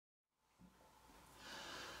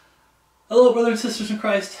Hello, brothers and sisters in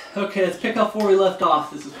Christ. Okay, let's pick up where we left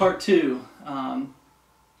off. This is part 2. 1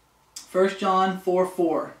 John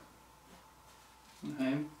 4:4.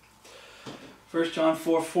 Okay. 1 John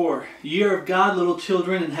 4:4. Ye are of God, little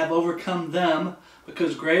children, and have overcome them,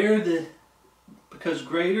 because greater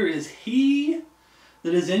is He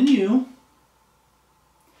that is in you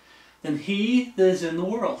than he that is in the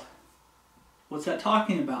world. What's that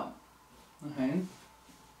talking about? Okay.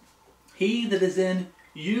 He that is in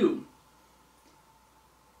you.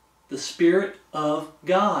 The Spirit of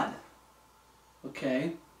God.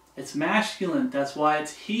 Okay? It's masculine. That's why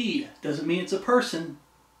it's he. Doesn't mean it's a person.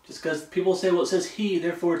 Just because people say, well, it says he,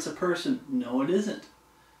 therefore it's a person. No, it isn't.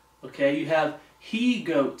 Okay? You have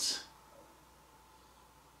he-goats.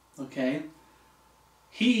 Okay?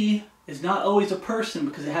 He is not always a person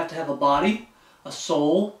because they have to have a body, a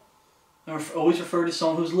soul, or always refer to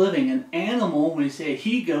someone who's living. An animal, when you say a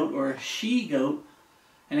he-goat or a she-goat,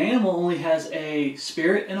 an animal only has a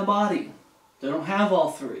spirit and a body. They don't have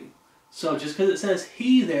all three. So just because it says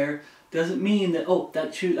he there doesn't mean that, oh,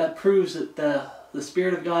 that proves that the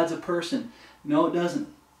Spirit of God's a person. No, it doesn't.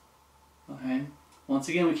 Okay? Once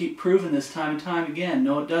again, we keep proving this time and time again.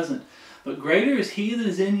 No, it doesn't. But greater is he that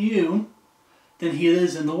is in you than he that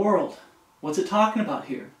is in the world. What's it talking about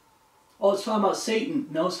here? Oh, it's talking about Satan.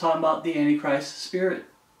 No, it's talking about the Antichrist spirit.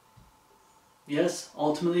 Yes,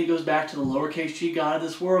 ultimately it goes back to the lowercase g God of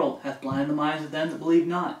this world, hath blinded the minds of them that believe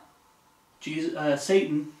not.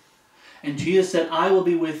 Satan. And Jesus said, I will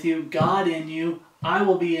be with you, God in you, I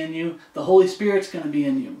will be in you, the Holy Spirit's going to be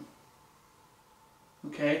in you.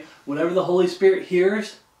 Okay? Whatever the Holy Spirit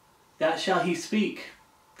hears, that shall he speak.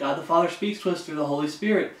 God the Father speaks to us through the Holy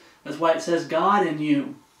Spirit. That's why it says God in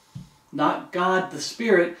you. Not God the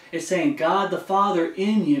Spirit, it's saying God the Father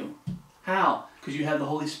in you. How? Because you have the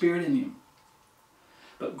Holy Spirit in you.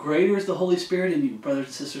 But greater is the Holy Spirit in you, brothers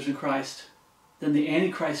and sisters in Christ, than the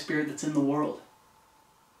Antichrist spirit that's in the world.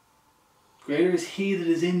 Greater is he that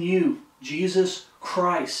is in you, Jesus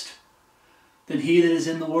Christ, than he that is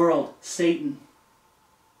in the world, Satan.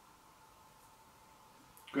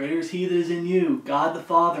 Greater is he that is in you, God the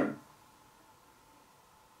Father,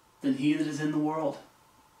 than he that is in the world.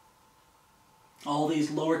 All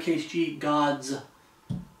these lowercase g gods,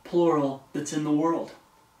 plural, that's in the world.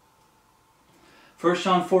 1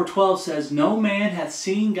 John 4:12 says, no man hath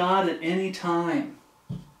seen God at any time.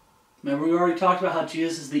 Remember, we already talked about how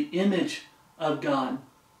Jesus is the image of God.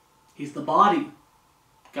 He's the body.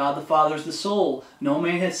 God the Father is the soul. No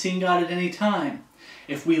man hath seen God at any time.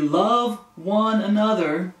 If we love one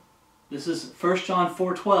another, this is 1 John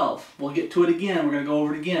 4:12. We'll get to it again. We're going to go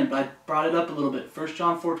over it again, but I brought it up a little bit. 1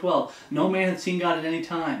 John 4:12. No man hath seen God at any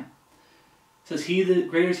time. It says,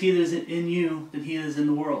 greater is he that is in you than he that is in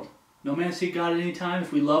the world. No man see God at any time.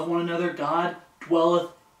 If we love one another, God dwelleth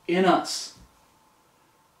in us.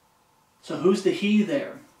 So who's the he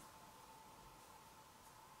there?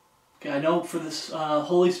 Okay, I know for this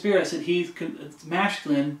Holy Spirit, I said it's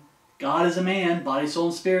masculine. God is a man. Body, soul,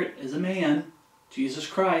 and spirit is a man. Jesus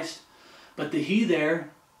Christ. But the he there,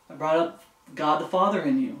 I brought up God the Father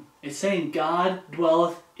in you. It's saying God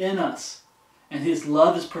dwelleth in us. And his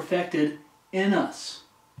love is perfected in us.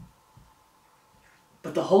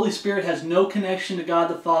 But the Holy Spirit has no connection to God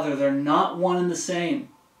the Father. They're not one and the same.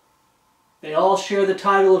 They all share the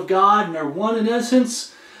title of God and they're one in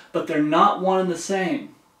essence, but they're not one and the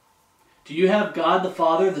same. Do you have God the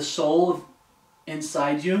Father, the soul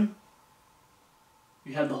inside you?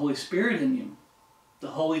 You have the Holy Spirit in you. The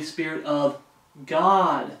Holy Spirit of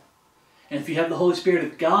God. And if you have the Holy Spirit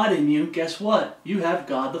of God in you, guess what? You have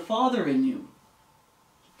God the Father in you.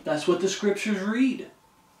 That's what the Scriptures read.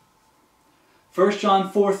 1 John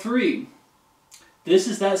 4:3. This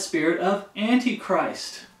is that spirit of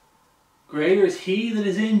Antichrist. Greater is he that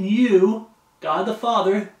is in you, God the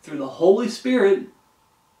Father, through the Holy Spirit.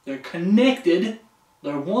 They're connected.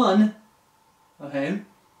 They're one. Okay?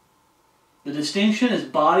 The distinction is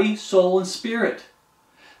body, soul, and spirit.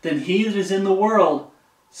 Then he that is in the world,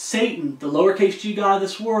 Satan, the lowercase g god of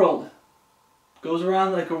this world, goes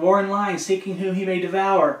around like a roaring lion seeking whom he may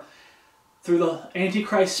devour, through the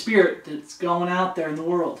Antichrist spirit that's going out there in the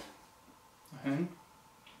world. Okay?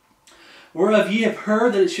 Whereof ye have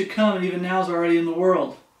heard that it should come, and even now is already in the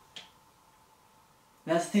world.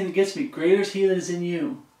 That's the thing that gets me. Greater is he that is in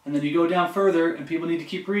you. And then you go down further, and people need to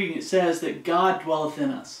keep reading. It says that God dwelleth in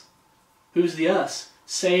us. Who's the us?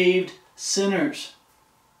 Saved sinners.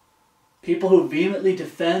 People who vehemently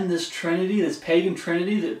defend this Trinity, this pagan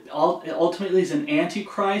Trinity, that ultimately is an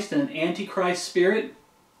Antichrist and an Antichrist spirit.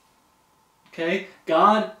 Okay?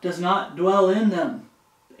 God does not dwell in them.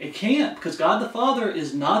 It can't, because God the Father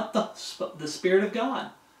is not the Spirit of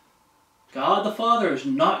God. God the Father is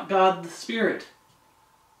not God the Spirit.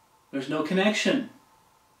 There's no connection.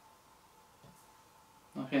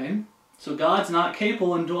 Okay? So God's not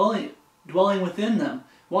capable of dwelling within them.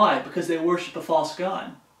 Why? Because they worship a false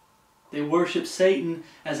god. They worship Satan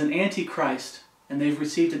as an Antichrist, and they've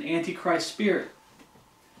received an Antichrist spirit.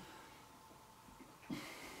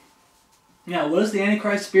 Now, what does the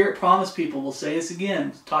Antichrist spirit promise people? We'll say this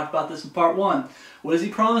again. We talked about this in part 1. What does he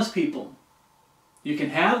promise people? You can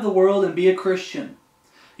have the world and be a Christian.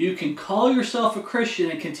 You can call yourself a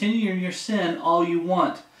Christian and continue in your sin all you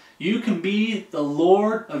want. You can be the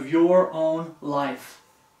Lord of your own life.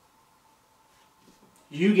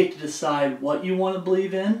 You get to decide what you want to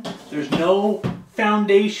believe in. There's no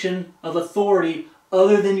foundation of authority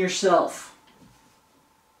other than yourself.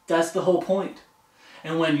 That's the whole point.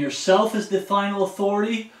 And when yourself is the final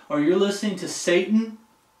authority, or you're listening to Satan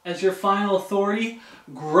as your final authority,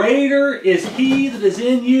 greater is he that is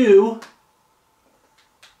in you,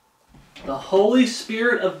 the Holy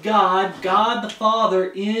Spirit of God, God the Father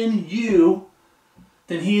in you,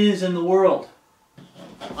 than he is in the world.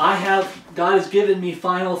 God has given me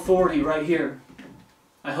final authority right here.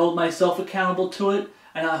 I hold myself accountable to it,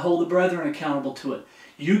 and I hold the brethren accountable to it.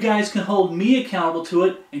 You guys can hold me accountable to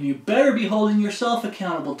it, and you better be holding yourself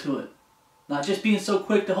accountable to it. Not just being so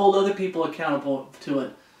quick to hold other people accountable to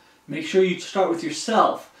it. Make sure you start with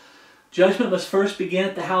yourself. Judgment must first begin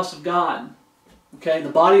at the house of God. Okay, the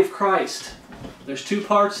body of Christ. There's 2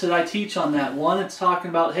 parts that I teach on that. One, it's talking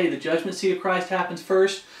about, hey, the judgment seat of Christ happens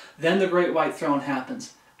first, then the great white throne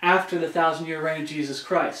happens, after the 1,000-year reign of Jesus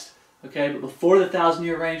Christ. Okay, but before the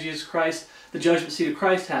 1,000-year reign of Jesus Christ, the judgment seat of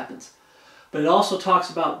Christ happens. But it also talks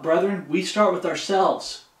about, brethren, we start with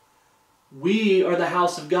ourselves. We are the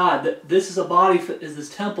house of God. This is a body, is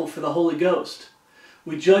this temple for the Holy Ghost.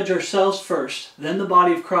 We judge ourselves first, then the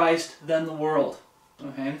body of Christ, then the world.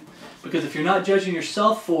 Okay? Because if you're not judging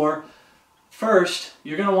yourself first,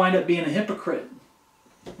 you're going to wind up being a hypocrite.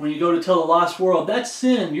 When you go to tell the lost world, that's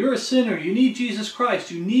sin. You're a sinner. You need Jesus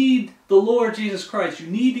Christ. You need the Lord Jesus Christ. You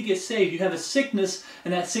need to get saved. You have a sickness,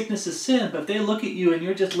 and that sickness is sin. But if they look at you and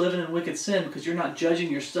you're just living in wicked sin because you're not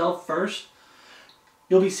judging yourself first,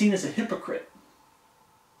 you'll be seen as a hypocrite.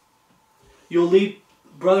 You'll lead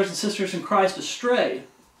brothers and sisters in Christ astray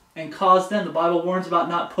and cause them. The Bible warns about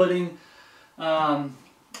not putting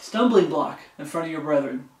stumbling block in front of your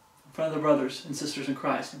brethren, in front of the brothers and sisters in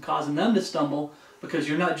Christ, and causing them to stumble because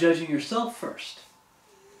you're not judging yourself first.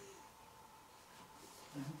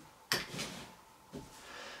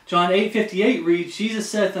 John 8:58 reads, Jesus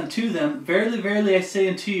saith unto them, Verily, verily, I say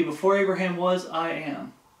unto you, before Abraham was, I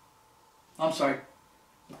am. I'm sorry.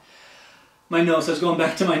 My notes, I was going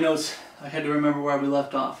back to my notes. I had to remember where we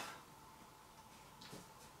left off.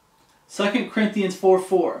 2 Corinthians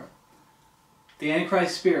 4:4. The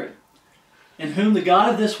Antichrist spirit, in whom the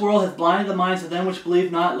God of this world hath blinded the minds of them which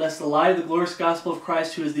believe not, lest the light of the glorious gospel of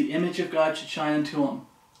Christ, who is the image of God, should shine unto them.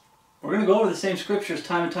 We're going to go over the same scriptures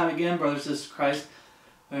time and time again, brothers and sisters in Christ.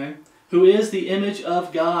 Okay? Who is the image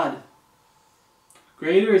of God.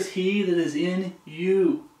 Greater is he that is in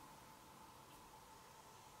you.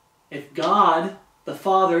 If God, the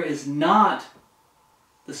Father, is not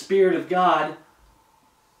the Spirit of God,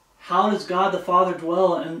 how does God the Father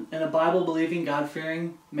dwell in a Bible-believing,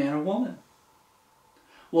 God-fearing man or woman?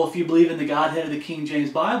 Well, if you believe in the Godhead of the King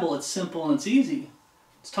James Bible, it's simple and it's easy.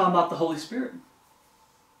 It's talking about the Holy Spirit.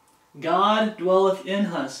 God dwelleth in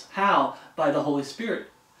us. How? By the Holy Spirit.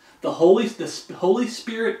 The Holy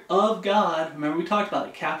Spirit of God, remember we talked about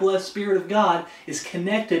it, capital S Spirit of God, is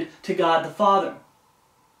connected to God the Father.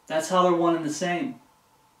 That's how they're one and the same.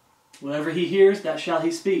 Whatever he hears, that shall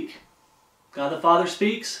he speak. God the Father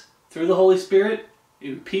speaks through the Holy Spirit.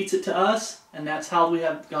 He repeats it to us, and that's how we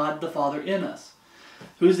have God the Father in us.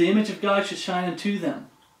 Whose the image of God should shine unto them.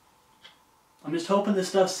 I'm just hoping this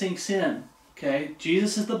stuff sinks in. Okay?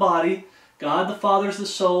 Jesus is the body. God the Father is the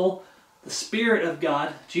soul. The Spirit of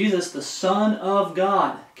God, Jesus, the Son of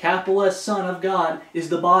God, capital S Son of God, is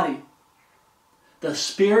the body. The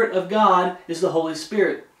Spirit of God is the Holy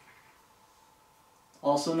Spirit,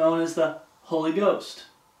 also known as the Holy Ghost.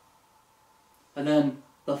 And then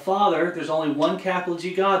the Father, there's only one capital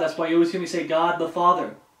G God. That's why you always hear me say God the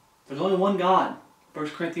Father. There's only one God, 1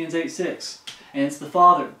 Corinthians 8:6. And it's the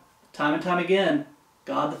Father. Time and time again,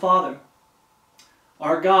 God the Father.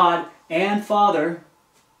 Our God and Father,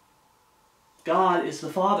 God is the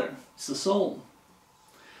Father. It's the soul.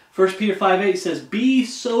 1 Peter 5:8 says, be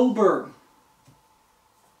sober.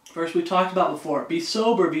 Verse we talked about before. Be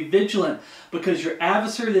sober, be vigilant, because your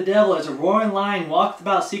adversary the devil, as a roaring lion, walketh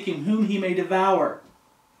about seeking whom he may devour.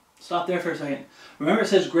 Stop there for a second. Remember, it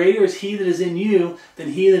says, greater is he that is in you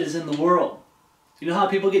than he that is in the world. You know how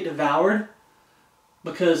people get devoured?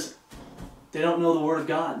 Because they don't know the Word of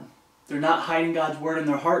God. They're not hiding God's Word in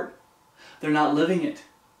their heart. They're not living it.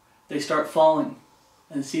 They start falling.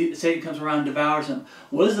 And Satan comes around and devours them.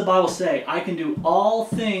 What does the Bible say? I can do all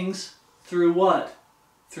things through what?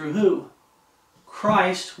 Through who?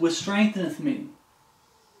 Christ, which strengtheneth me.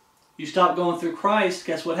 You stop going through Christ,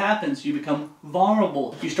 guess what happens? You become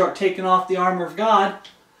vulnerable. You start taking off the armor of God,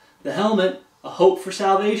 the helmet, a hope for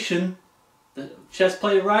salvation, the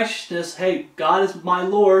chestplate of righteousness. Hey, God is my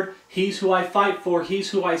Lord. He's who I fight for. He's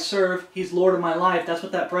who I serve. He's Lord of my life. That's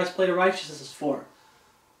what that breastplate of righteousness is for.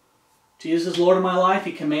 Jesus is Lord of my life.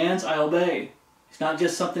 He commands, I obey. It's not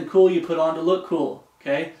just something cool you put on to look cool.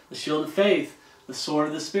 Okay? The shield of faith, the sword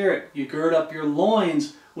of the Spirit. You gird up your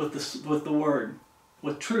loins with the Word,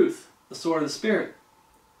 with truth, the sword of the Spirit.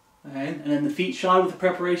 Okay? And then the feet shod with the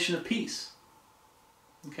preparation of peace.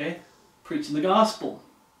 Okay? Preaching the gospel,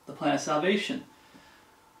 the plan of salvation.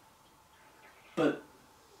 But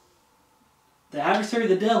the adversary,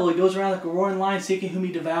 the devil, he goes around like a roaring lion seeking whom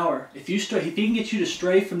he devour. If he can get you to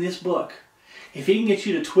stray from this book, if he can get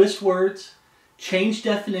you to twist words, change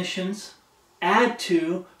definitions, add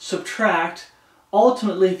to, subtract,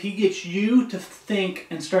 ultimately if he gets you to think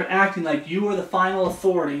and start acting like you are the final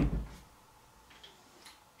authority,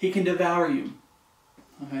 he can devour you.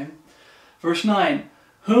 Okay? Verse 9,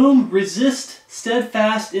 whom resist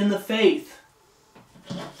steadfast in the faith.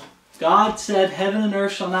 God said, heaven and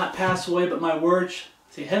earth shall not pass away, but my words...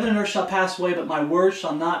 See, heaven and earth shall pass away, but my words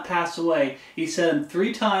shall not pass away. He said them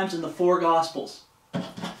 3 times in the 4 Gospels.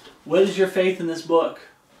 What is your faith in this book?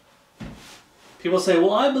 People say,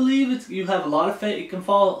 well, I believe it's... You have a lot of fake and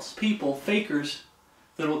false people, fakers,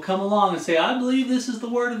 that will come along and say, I believe this is the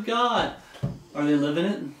Word of God. Are they living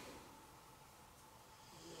it?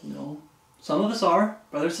 No. Some of us are.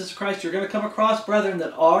 Brothers and sisters in Christ, you're going to come across brethren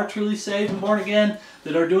that are truly saved and born again,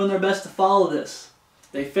 that are doing their best to follow this.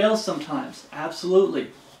 They fail sometimes, absolutely.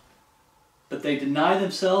 But they deny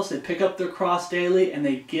themselves, they pick up their cross daily, and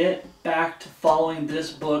they get back to following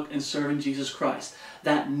this book and serving Jesus Christ.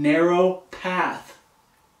 That narrow path.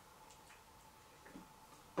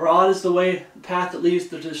 Broad is the way, the path that leads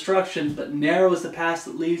to destruction, but narrow is the path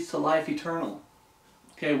that leads to life eternal.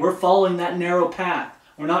 Okay, we're following that narrow path.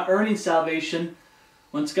 We're not earning salvation.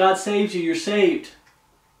 Once God saves you, you're saved.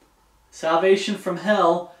 Salvation from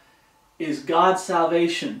hell is God's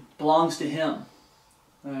salvation. Belongs to Him.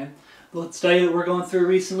 All right. The study that we're going through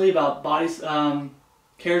recently about bodies,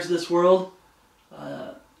 cares of this world,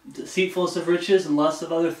 deceitfulness of riches and lust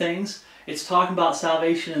of other things. It's talking about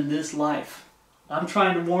salvation in this life. I'm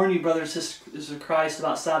trying to warn you, brothers and sisters of Christ,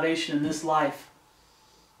 about salvation in this life.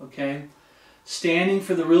 Okay? Standing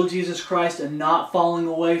for the real Jesus Christ and not falling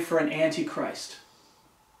away for an Antichrist.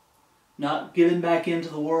 Not giving back into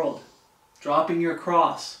the world. Dropping your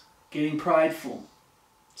cross. Getting prideful.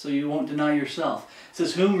 So you won't deny yourself. It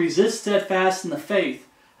says, whom resist steadfast in the faith.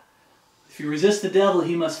 If you resist the devil,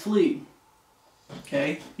 he must flee.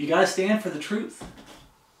 Okay? You got to stand for the truth.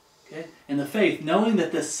 Okay? In the faith, knowing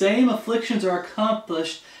that the same afflictions are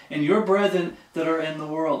accomplished in your brethren that are in the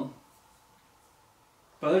world.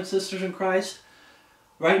 Brothers and sisters in Christ,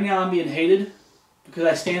 right now I'm being hated because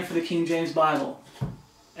I stand for the King James Bible.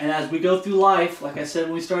 And as we go through life, like I said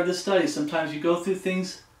when we started this study, sometimes you go through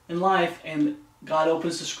things in life and God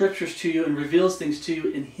opens the Scriptures to you and reveals things to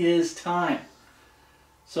you in His time.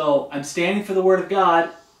 So I'm standing for the Word of God,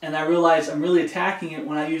 and I realize I'm really attacking it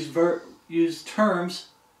when I use terms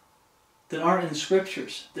that aren't in the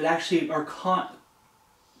Scriptures, that actually are, I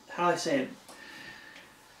almost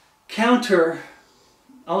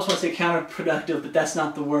want to say counterproductive, but that's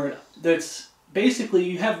not the word. That's basically,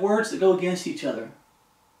 you have words that go against each other.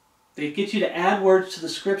 They get you to add words to the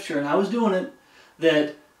Scripture, and I was doing it,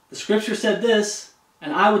 that the Scripture said this,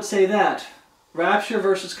 and I would say that. Rapture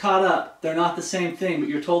versus caught up, they're not the same thing, but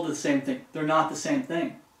you're told the same thing. They're not the same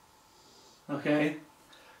thing. Okay?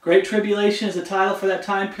 Great Tribulation is the title for that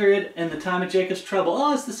time period, and the time of Jacob's trouble.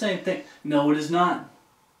 Oh, it's the same thing. No, it is not.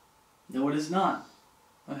 No, it is not.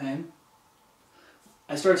 Okay?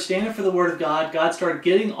 I started standing for the Word of God. God started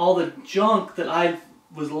getting all the junk that I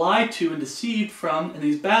was lied to and deceived from in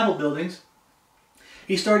these Babel buildings.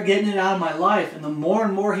 He started getting it out of my life. And the more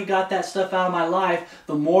and more He got that stuff out of my life,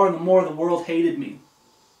 the more and the more the world hated me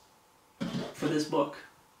for this book.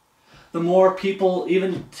 The more people,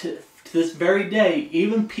 even to this very day,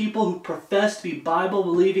 even people who profess to be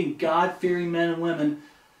Bible-believing, God-fearing men and women,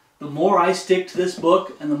 the more I stick to this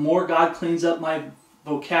book and the more God cleans up my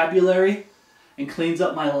vocabulary and cleans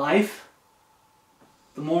up my life,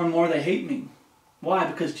 the more and more they hate me. Why?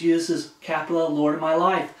 Because Jesus is capital L, Lord of my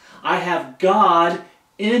life. I have God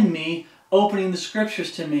in me, opening the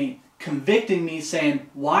Scriptures to me, convicting me, saying,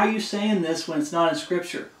 why are you saying this when it's not in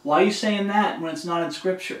Scripture? Why are you saying that when it's not in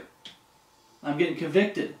Scripture? I'm getting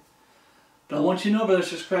convicted. But I want you to know,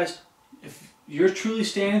 brothers and sisters in Christ, if you're truly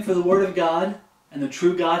standing for the Word of God and the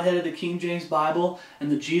true Godhead of the King James Bible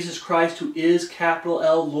and the Jesus Christ who is capital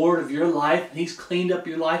L, Lord of your life, and He's cleaned up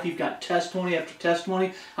your life, you've got testimony after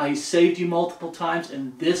testimony, how He saved you multiple times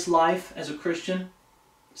in this life as a Christian,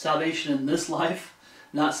 salvation in this life,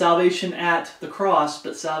 not salvation at the cross,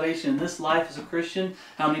 but salvation in this life as a Christian,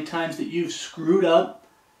 how many times that you've screwed up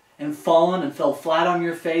and fallen and fell flat on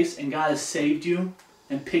your face and God has saved you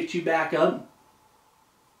and picked you back up.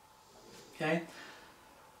 Okay?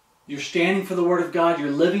 You're standing for the Word of God.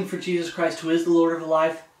 You're living for Jesus Christ, who is the Lord of your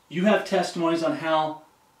life. You have testimonies on how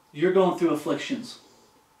you're going through afflictions.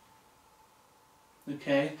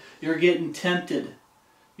 Okay? You're getting tempted.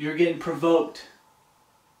 You're getting provoked.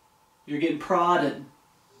 You're getting prodded.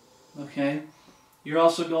 Okay? You're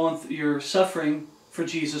also you're suffering for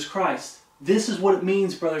Jesus Christ. This is what it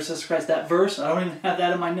means, brothers and sisters in Christ. That verse, I don't even have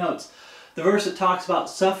that in my notes. The verse that talks about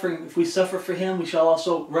suffering, if we suffer for Him, we shall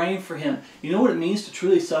also reign for Him. You know what it means to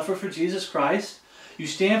truly suffer for Jesus Christ? You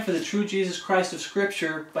stand for the true Jesus Christ of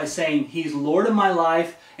Scripture by saying, He's Lord of my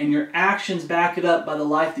life, and your actions back it up by the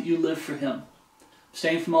life that you live for Him.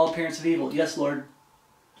 Abstain from all appearance of evil. Yes, Lord.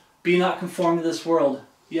 Be not conformed to this world.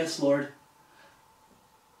 Yes, Lord.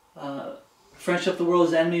 Friendship of the world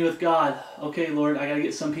is enemy with God. Okay, Lord, I got to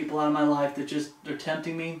get some people out of my life that they're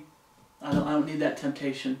tempting me. I don't need that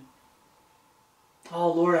temptation.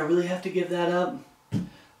 Oh, Lord, I really have to give that up.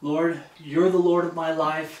 Lord, you're the Lord of my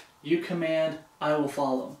life. You command, I will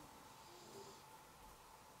follow.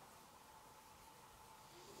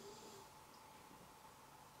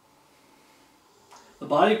 The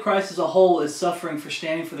body of Christ as a whole is suffering for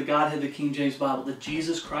standing for the Godhead of the King James Bible, the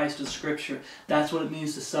Jesus Christ of Scripture. That's what it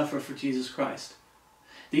means to suffer for Jesus Christ.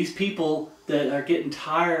 These people that are getting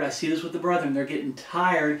tired, I see this with the brethren, they're getting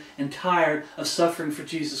tired of suffering for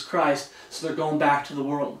Jesus Christ, so they're going back to the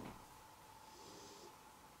world.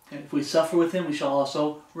 Okay, if we suffer with Him, we shall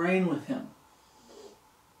also reign with Him.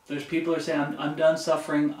 There's people that are saying, I'm done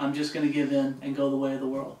suffering, I'm just going to give in and go the way of the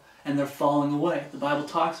world. And they're falling away. The Bible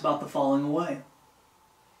talks about the falling away.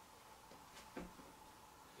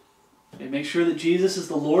 Okay, make sure that Jesus is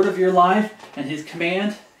the Lord of your life, and He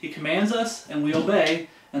commands us, and we obey,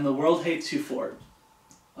 and the world hates you for it.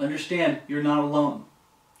 Understand, you're not alone.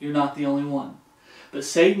 You're not the only one. But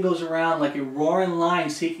Satan goes around like a roaring lion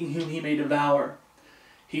seeking whom he may devour.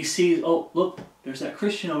 He sees, oh, look, there's that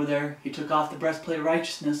Christian over there. He took off the breastplate of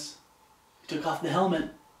righteousness. He took off the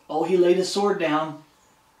helmet. Oh, he laid his sword down.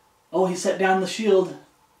 Oh, he set down the shield.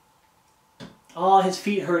 Oh, his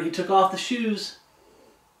feet hurt. He took off the shoes.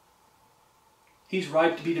 He's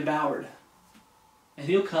ripe to be devoured. And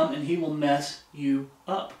he'll come and he will mess you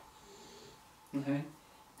up. Okay?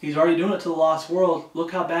 He's already doing it to the lost world.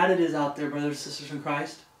 Look how bad it is out there, brothers and sisters in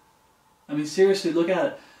Christ. I mean, seriously, look at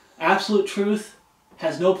it. Absolute truth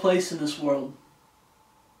has no place in this world.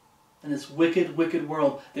 In this wicked, wicked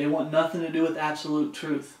world. They want nothing to do with absolute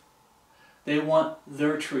truth. They want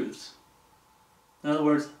their truths. In other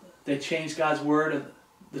words, they change God's word,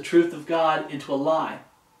 the truth of God, into a lie.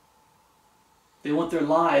 They want their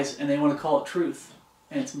lies and they want to call it truth.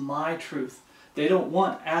 And it's my truth. They don't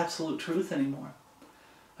want absolute truth anymore.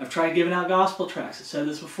 I've tried giving out gospel tracts. I said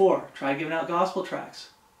this before. Tried giving out gospel tracts.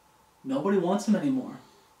 Nobody wants them anymore.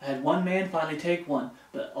 I had one man finally take one.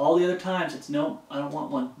 But all the other times it's, no, I don't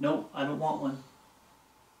want one. No, I don't want one.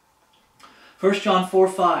 1 John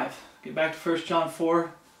 4:5. Get back to 1 John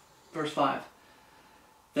 4, verse 5.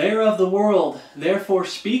 They are of the world, therefore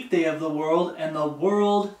speak they of the world, and the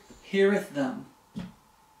world heareth them.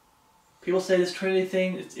 People say this Trinity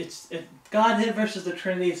thing, it's Godhead versus the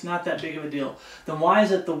Trinity, it's not that big of a deal. Then why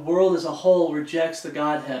is it the world as a whole rejects the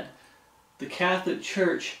Godhead? The Catholic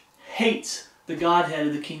Church hates the Godhead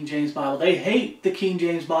of the King James Bible. They hate the King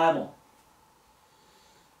James Bible.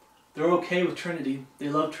 They're okay with Trinity. They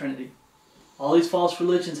love Trinity. All these false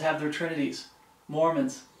religions have their Trinities.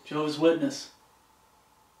 Mormons, Jehovah's Witness,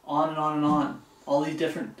 on and on and on. All these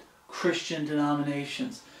different Christian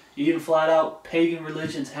denominations. Even flat out pagan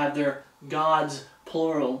religions have their gods,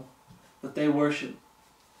 plural, that they worship.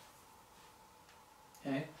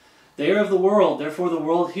 Okay? They are of the world, therefore the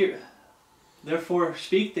world therefore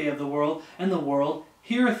speak they of the world, and the world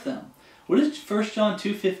heareth them. What does 1 John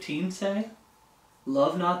 2:15 say?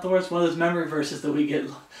 Love not the world. It's one of those memory verses that we get.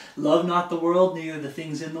 Love not the world, neither the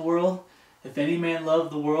things in the world. If any man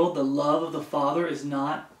love the world, the love of the Father is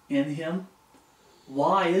not in him.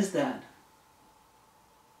 Why is that?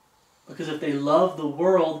 Because if they love the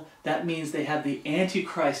world, that means they have the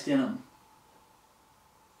Antichrist in them.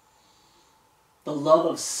 The love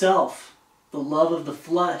of self, the love of the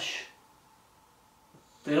flesh.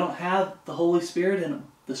 They don't have the Holy Spirit in them.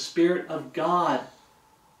 The Spirit of God,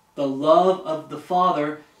 the love of the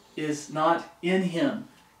Father is not in him.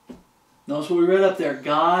 Notice what we read up there.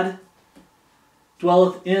 God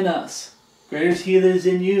dwelleth in us. Greater is he that is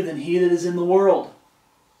in you than he that is in the world.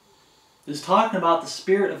 It's talking about the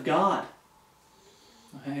Spirit of God.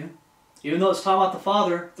 Okay? Even though it's talking about the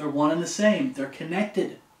Father, they're one and the same. They're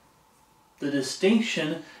connected. The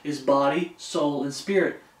distinction is body, soul, and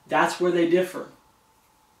spirit. That's where they differ.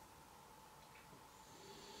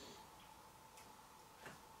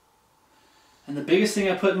 And the biggest thing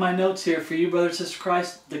I put in my notes here for you, brother and sister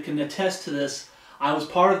Christ, that can attest to this, I was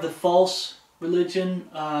part of the false religion,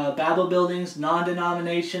 Bible buildings,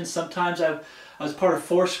 non-denominations. Sometimes I was part of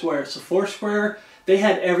Foursquare. So Foursquare, they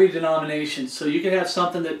had every denomination. So you could have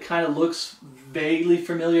something that kind of looks vaguely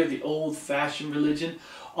familiar, the old-fashioned religion,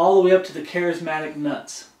 all the way up to the charismatic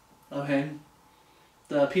nuts. Okay?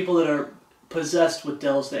 The people that are possessed with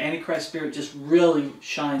devils, the Antichrist spirit just really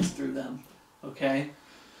shines through them. Okay?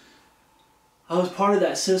 I was part of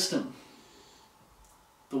that system.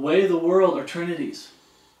 The way of the world are trinities.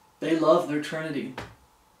 They love their trinity.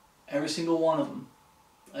 Every single one of them.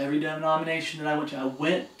 Every denomination that I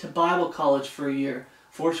went to Bible college for a year.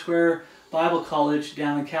 Foursquare Bible College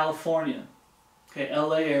down in California. Okay,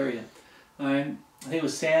 LA area. I think it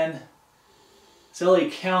was it's LA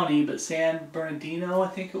County, but San Bernardino, I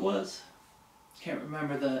think it was. Can't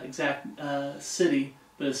remember the exact city,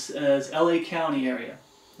 but it's LA County area.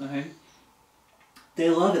 Okay. They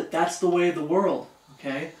love it. That's the way of the world.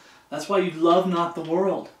 Okay? That's why you love not the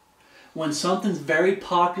world. When something's very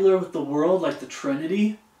popular with the world, like the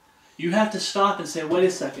Trinity, you have to stop and say, wait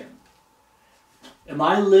a second. Am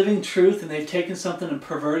I living truth and they've taken something and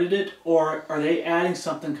perverted it? Or are they adding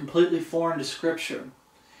something completely foreign to Scripture?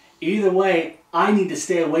 Either way, I need to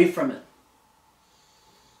stay away from it.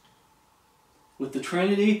 With the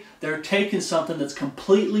Trinity, they're taking something that's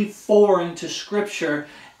completely foreign to Scripture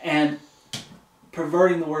and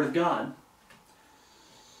perverting the Word of God.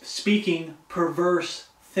 Speaking perverse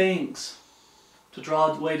things to draw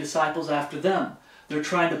away disciples after them. They're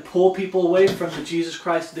trying to pull people away from the Jesus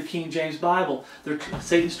Christ of the King James Bible.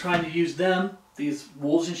 Satan's trying to use them, these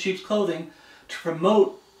wolves in sheep's clothing, to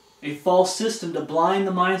promote a false system to blind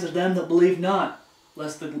the minds of them that believe not,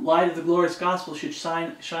 lest the light of the glorious gospel should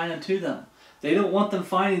shine unto them. They don't want them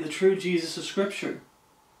finding the true Jesus of Scripture.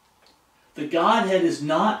 The Godhead is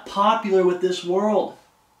not popular with this world.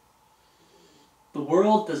 The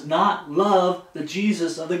world does not love the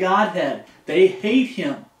Jesus of the Godhead. They hate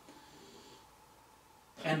him.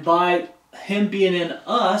 And by him being in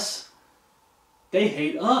us, they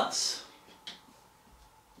hate us.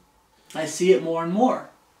 I see it more and more.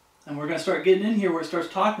 And we're going to start getting in here where it starts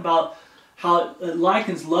talking about how it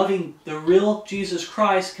likens loving the real Jesus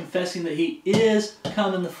Christ, confessing that he is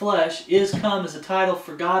come in the flesh, is come as a title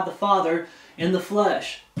for God the Father in the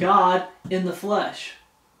flesh. God in the flesh.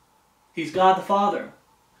 He's God the Father.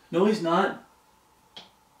 No, he's not.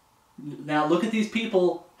 Now look at these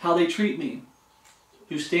people, how they treat me.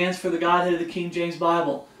 Who stands for the Godhead of the King James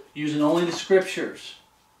Bible, using only the Scriptures.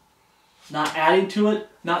 Not adding to it,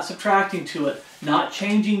 not subtracting to it, not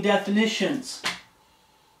changing definitions.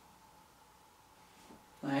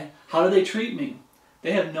 Right? How do they treat me?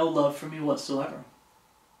 They have no love for me whatsoever.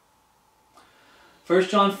 1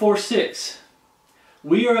 John 4:6.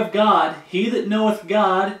 We are of God. He that knoweth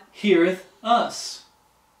God heareth us.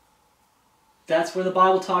 That's where the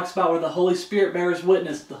Bible talks about where the Holy Spirit bears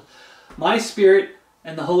witness. My spirit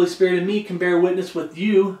and the Holy Spirit in me can bear witness with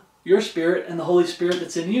you, your spirit, and the Holy Spirit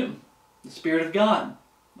that's in you. The Spirit of God.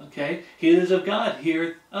 Okay? He that is of God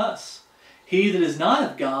heareth us. He that is not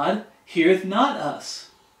of God heareth not us.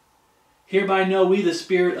 Hereby know we the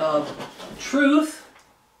spirit of truth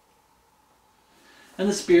and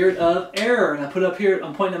the spirit of error. And I put up here,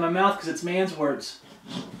 I'm pointing at my mouth because it's man's words.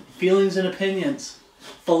 Feelings and opinions.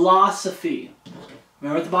 Philosophy.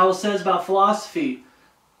 Remember what the Bible says about philosophy.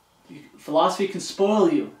 Philosophy can spoil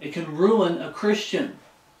you. It can ruin a Christian.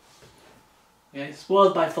 Okay?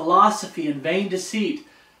 Spoiled by philosophy and vain deceit,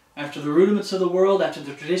 after the rudiments of the world, after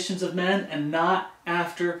the traditions of men, and not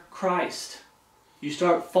after Christ. You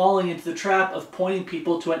start falling into the trap of pointing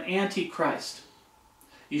people to an Antichrist.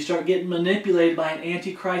 You start getting manipulated by an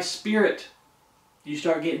Antichrist spirit. You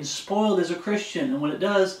start getting spoiled as a Christian. And when it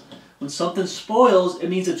does, when something spoils, it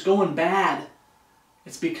means it's going bad.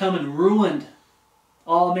 It's becoming ruined.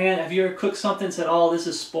 Oh man, have you ever cooked something and said, oh, this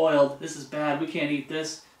is spoiled, this is bad, we can't eat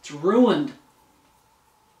this? It's ruined.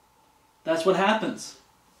 That's what happens.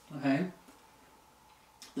 Okay?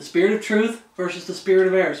 The spirit of truth versus the spirit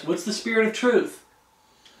of error. So what's the spirit of truth?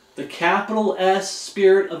 The capital S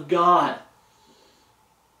Spirit of God.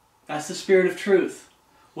 That's the spirit of truth.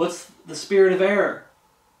 What's the spirit of error?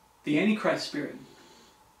 The Antichrist spirit.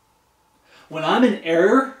 When I'm in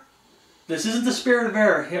error, this isn't the spirit of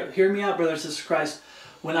error. Hear me out, brothers and sisters in Christ.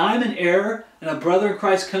 When I'm in error and a brother in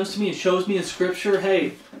Christ comes to me and shows me in Scripture,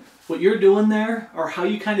 hey, what you're doing there, or how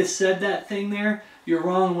you kind of said that thing there, you're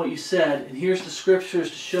wrong in what you said. And here's the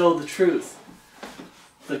Scriptures to show the truth.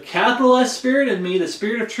 The capital S Spirit in me, the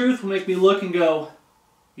Spirit of truth, will make me look and go,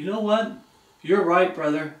 you know what? You're right,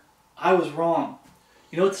 brother. I was wrong.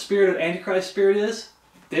 You know what the spirit of Antichrist spirit is?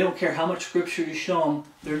 They don't care how much Scripture you show them,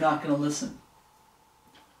 they're not going to listen.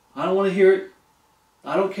 I don't want to hear it.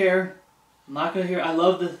 I don't care. I'm not going to hear it. I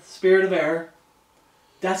love the spirit of error.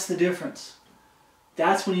 That's the difference.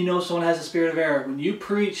 That's when you know someone has a spirit of error. When you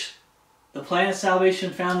preach the plan of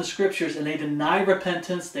salvation found in the Scriptures and they deny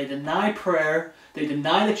repentance, they deny prayer, they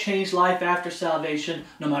deny the changed life after salvation,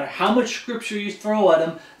 no matter how much Scripture you throw at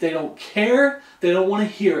them, they don't care, they don't want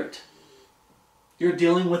to hear it. You're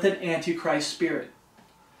dealing with an Antichrist spirit.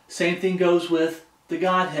 Same thing goes with the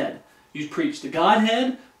Godhead. You preach the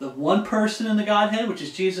Godhead, the one person in the Godhead, which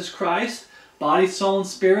is Jesus Christ, body, soul, and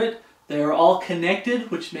spirit. They are all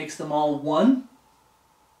connected, which makes them all one.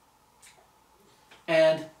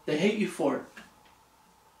 And they hate you for it.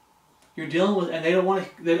 You're dealing with, and they don't want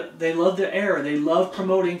to, they love the error. They love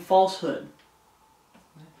promoting falsehood.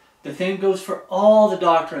 The same goes for all the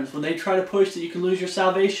doctrines. When they try to push that you can lose your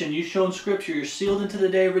salvation, you show in Scripture, you're sealed into the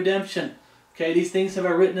day of redemption. Okay, these things have I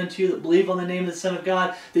written unto you that believe on the name of the Son of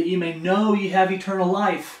God, that you may know you have eternal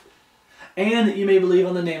life, and that you may believe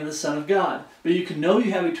on the name of the Son of God. But you can know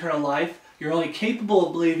you have eternal life. You're only capable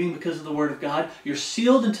of believing because of the Word of God. You're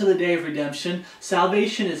sealed into the day of redemption.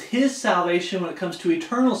 Salvation is His salvation when it comes to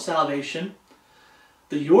eternal salvation.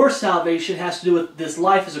 Your salvation has to do with this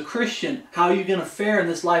life as a Christian. How are you going to fare in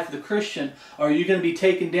this life of the Christian? Or are you going to be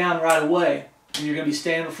taken down right away? And you're going to be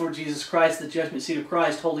standing before Jesus Christ, the judgment seat of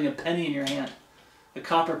Christ, holding a penny in your hand. A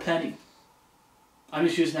copper penny. I'm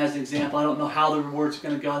just using that as an example. I don't know how the rewards are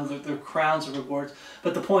going to go. They're crowns of rewards.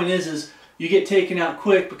 But the point is you get taken out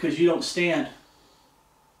quick because you don't stand.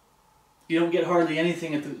 You don't get hardly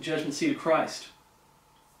anything at the judgment seat of Christ.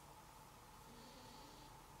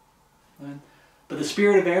 Right? But the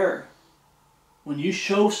spirit of error, when you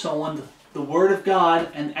show someone the Word of God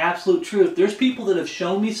and absolute truth, there's people that have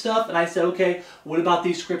shown me stuff and I said, okay, what about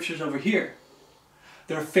these Scriptures over here?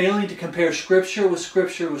 They're failing to compare Scripture with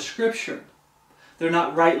Scripture with Scripture. They're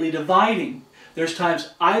not rightly dividing. There's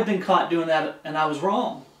times I've been caught doing that and I was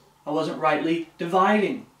wrong. I wasn't rightly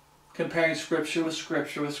dividing, comparing Scripture with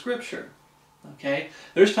Scripture with Scripture. Okay?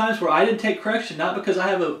 There's times where I didn't take correction, not because I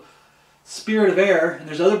have a spirit of error, and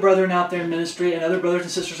there's other brethren out there in ministry and other brothers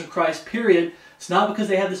and sisters in Christ, period. It's not because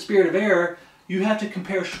they have the spirit of error. You have to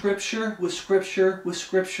compare Scripture with Scripture with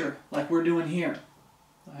Scripture, like we're doing here.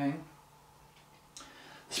 Okay?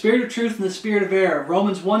 The spirit of truth and the spirit of error.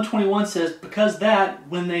 Romans 1:21 says, because that,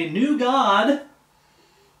 when they knew God,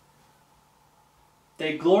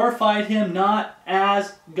 they glorified Him not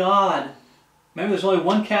as God. Remember, there's only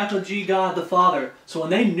one capital G, God the Father. So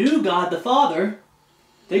when they knew God the Father,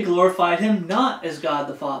 they glorified Him not as God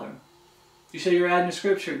the Father. You say you're adding to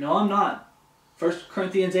Scripture. No, I'm not. 1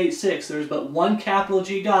 Corinthians 8:6, there's but one capital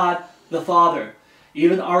G God, the Father.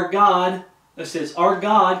 Even our God, it says our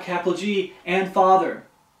God, capital G, and Father.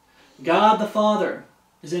 God the Father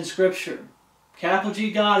is in Scripture. Capital G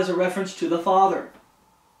God is a reference to the Father.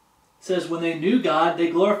 It says, when they knew God, they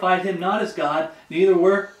glorified Him not as God, neither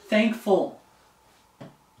were thankful.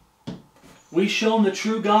 We show them the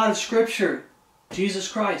true God of Scripture,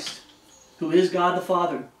 Jesus Christ, who is God the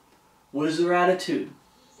Father. What is their attitude?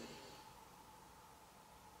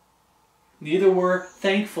 Neither were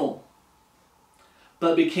thankful,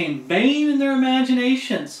 but became vain in their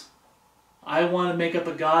imaginations. I want to make up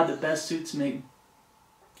a God that best suits me.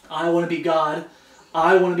 I want to be God.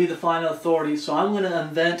 I want to be the final authority, so I'm going to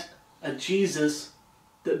invent a Jesus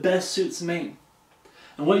that best suits me.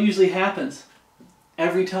 And what usually happens?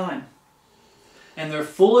 Every time. And their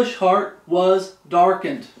foolish heart was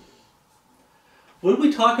darkened. What did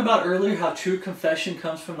we talk about earlier? How true confession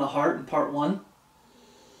comes from the heart in part 1?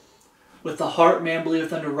 With the heart man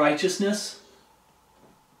believeth unto righteousness,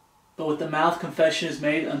 but with the mouth confession is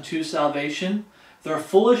made unto salvation. Their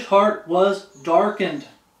foolish heart was darkened.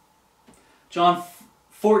 John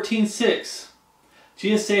 14:6.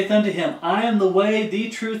 Jesus saith unto him, I am the way, the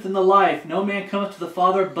truth, and the life. No man cometh to the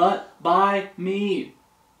Father but by me.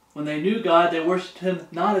 When they knew God, they worshipped Him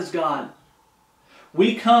not as God.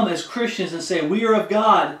 We come as Christians and say, we are of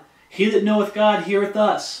God. He that knoweth God heareth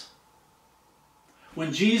us.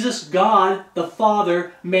 When Jesus, God, the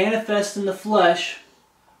Father, manifest in the flesh,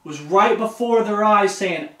 was right before their eyes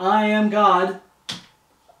saying, I am God,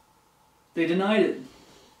 they denied it.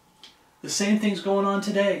 The same thing's going on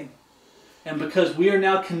today. And because we are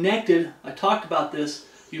now connected, I talked about this,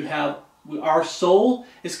 our soul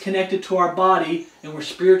is connected to our body and we're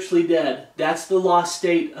spiritually dead. That's the lost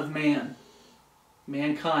state of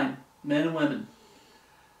mankind, men and women.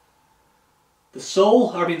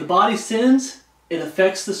 The body sins, it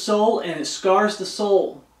affects the soul and it scars the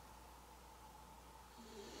soul.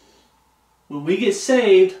 When we get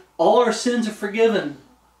saved, all our sins are forgiven.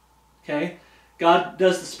 Okay? God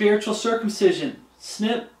does the spiritual circumcision.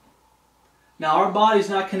 Snip. Now our body's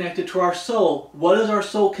not connected to our soul. What is our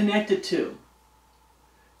soul connected to?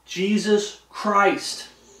 Jesus Christ.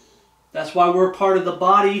 That's why we're part of the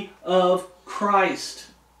body of Christ.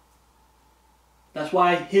 That's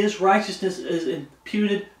why His righteousness is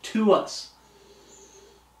imputed to us.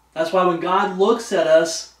 That's why when God looks at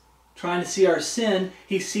us, trying to see our sin,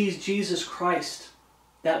 He sees Jesus Christ.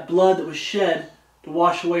 That blood that was shed to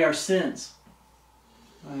wash away our sins.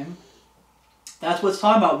 Right? That's what it's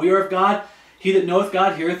talking about. We are of God. He that knoweth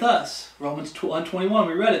God heareth us. Romans 1:21,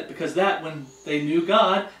 we read it. Because that when they knew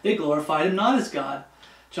God, they glorified Him not as God.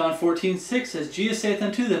 John 14:6 says, Jesus saith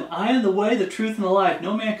unto them, I am the way, the truth, and the life.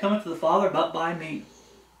 No man cometh to the Father but by me.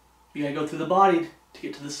 You got to go through the body to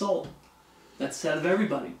get to the soul. That's said of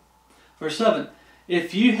everybody. Verse 7,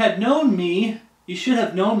 if you had known me, you should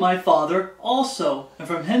have known my Father also. And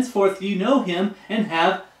from henceforth you know Him and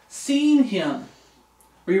have seen Him.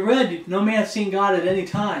 We read, no man hath seen God at any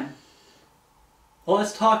time. Well,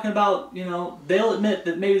 that's talking about, they'll admit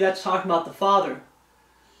that maybe that's talking about the Father.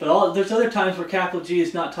 But there's other times where capital G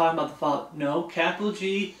is not talking about the Father. No, capital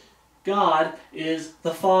G, God, is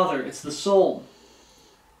the Father. It's the soul.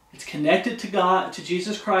 It's connected to God, to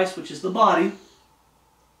Jesus Christ, which is the body.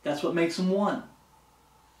 That's what makes them one.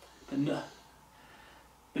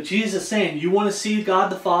 But Jesus is saying, you want to see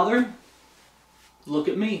God the Father? Look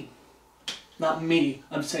at me. Not me.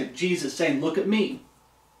 I'm saying Jesus saying, look at me.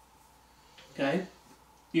 Okay?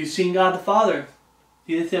 You've seen God the Father.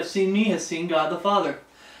 He that hath seen me hath seen God the Father.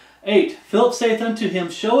 8. Philip saith unto him,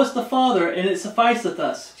 show us the Father, and it sufficeth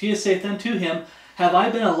us. Jesus saith unto him, have I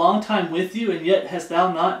been a long time with you, and yet hast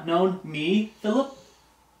thou not known me, Philip?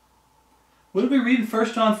 What did we read in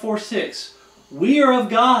 1 John 4:6? We are of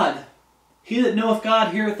God. He that knoweth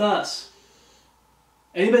God heareth us.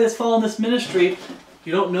 Anybody that's following this ministry,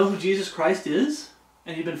 you don't know who Jesus Christ is?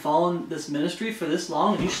 And you've been following this ministry for this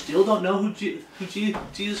long, and you still don't know who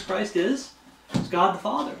Jesus Christ is? It's God the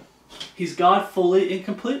Father. He's God fully and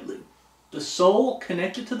completely. The soul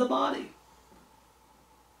connected to the body.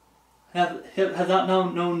 Have thou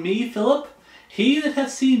known me, Philip? He that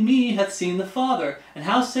hath seen me hath seen the Father. And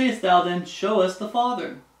how sayest thou then, show us the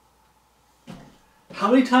Father? How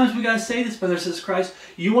many times we got to say this, brothers and sisters in Christ?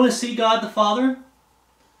 You want to see God the Father?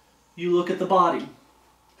 You look at the body.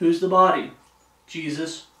 Who's the body?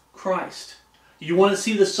 Jesus Christ. You want to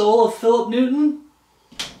see the soul of Philip Newton?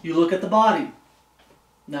 You look at the body.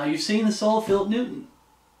 Now you've seen the soul of Philip Newton.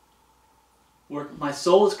 Where my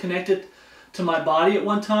soul is connected to my body at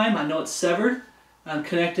one time. I know it's severed. I'm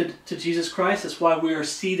connected to Jesus Christ. That's why we are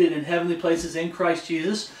seated in heavenly places in Christ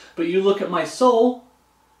Jesus. But you look at my soul,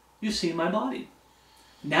 you see my body.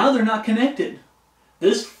 Now they're not connected.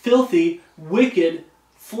 This filthy, wicked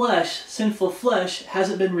flesh, sinful flesh,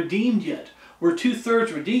 hasn't been redeemed yet. We're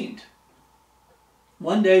 2/3 redeemed.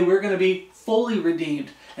 One day we're going to be fully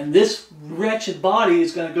redeemed. And this wretched body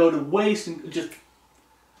is going to go to waste and just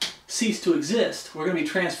cease to exist. We're going to be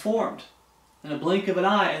transformed in a blink of an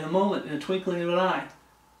eye, in a moment, in a twinkling of an eye.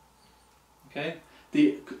 Okay?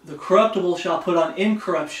 The corruptible shall put on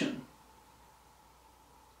incorruption.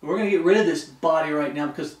 We're going to get rid of this body right now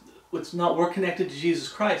because we're connected to Jesus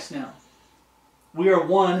Christ now. We are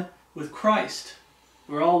one with Christ.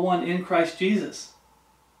 We're all one in Christ Jesus.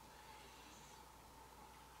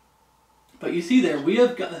 But you see there, we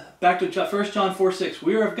have got, back to 1 John 4:6,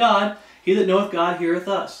 we are of God, he that knoweth God heareth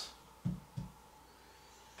us.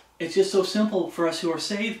 It's just so simple for us who are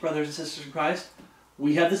saved, brothers and sisters in Christ.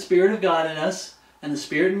 We have the Spirit of God in us, and the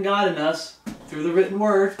Spirit of God in us, through the written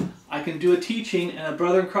word, I can do a teaching, and a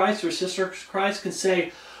brother in Christ or a sister in Christ can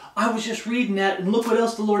say, I was just reading that, and look what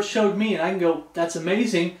else the Lord showed me. And I can go, that's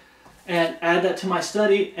amazing, and add that to my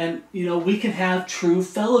study, and we can have true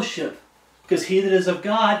fellowship. Because he that is of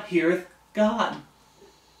God heareth God.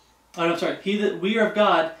 Oh, no, I'm sorry. We are of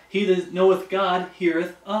God, he that knoweth God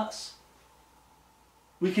heareth us.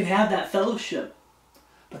 We can have that fellowship.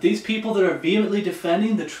 But these people that are vehemently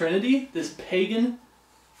defending the Trinity, this pagan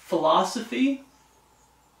philosophy,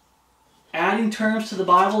 adding terms to the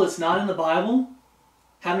Bible that's not in the Bible,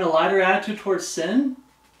 having a lighter attitude towards sin,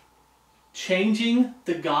 changing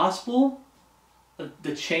the gospel,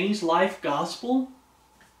 the changed life gospel,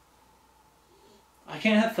 I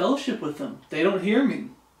can't have fellowship with them. They don't hear me.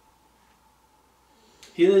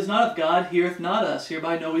 He that is not of God heareth not us.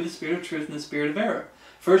 Hereby know we the spirit of truth and the spirit of error.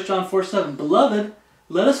 1 John 4:7. Beloved,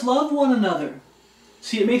 let us love one another.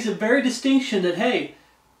 See, it makes a very distinction that, hey,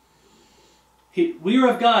 we are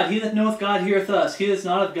of God. He that knoweth God heareth us. He that is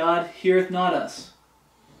not of God heareth not us.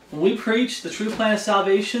 When we preach the true plan of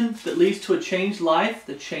salvation that leads to a changed life,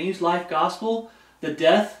 the changed life gospel, the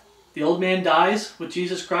death, the old man dies with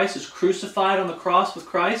Jesus Christ, is crucified on the cross with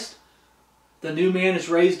Christ. The new man is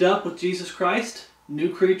raised up with Jesus Christ.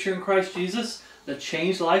 New creature in Christ Jesus. The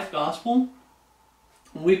changed life gospel.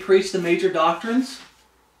 When we preach the major doctrines,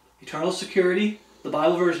 eternal security, the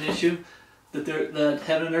Bible version issue, that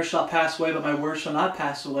heaven and earth shall pass away, but my word shall not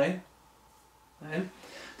pass away. Right?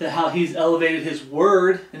 That how He's elevated His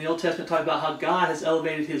word. In the Old Testament, talk about how God has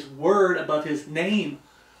elevated His word above His name.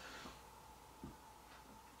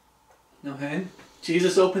 Okay?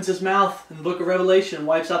 Jesus opens His mouth in the book of Revelation and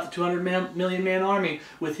wipes out the 200 million man army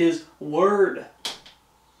with His word.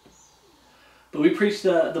 But we preach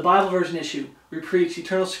the Bible version issue. We preach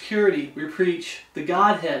eternal security. We preach the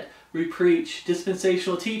Godhead. We preach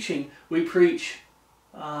dispensational teaching. We preach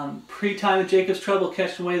pre-time of Jacob's trouble,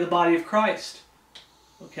 catching away the body of Christ.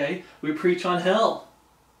 Okay? We preach on hell.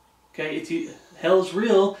 Okay? Hell's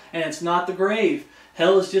real, and it's not the grave.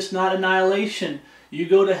 Hell is just not annihilation. You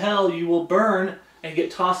go to hell, you will burn and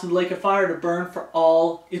get tossed in the lake of fire to burn for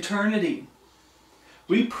all eternity.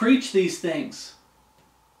 We preach these things.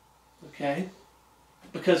 Okay?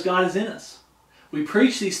 Because God is in us. We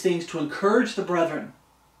preach these things to encourage the brethren,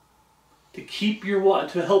 to keep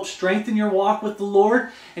to help strengthen your walk with the Lord,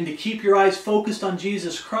 and to keep your eyes focused on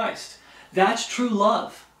Jesus Christ. That's true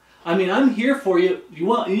love. I mean, I'm here for you.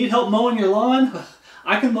 You need help mowing your lawn?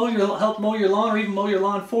 I can help mow your lawn, or even mow your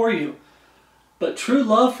lawn for you. But true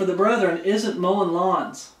love for the brethren isn't mowing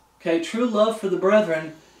lawns. Okay, true love for the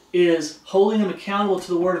brethren is holding them accountable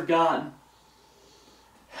to the Word of God.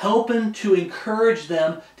 Helping to encourage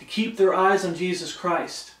them to keep their eyes on Jesus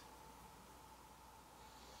Christ.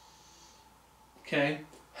 Okay?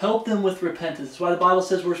 Help them with repentance. That's why the Bible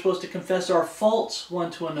says we're supposed to confess our faults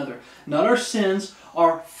one to another. Not our sins,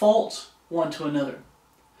 our faults one to another.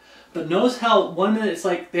 But notice how 1 minute it's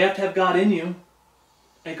like they have to have God in you.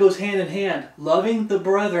 It goes hand in hand. Loving the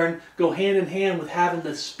brethren go hand in hand with having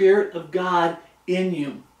the Spirit of God in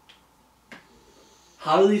you.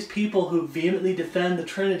 How do these people who vehemently defend the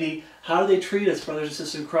Trinity, how do they treat us, brothers and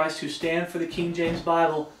sisters in Christ, who stand for the King James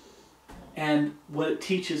Bible and what it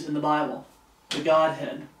teaches in the Bible? The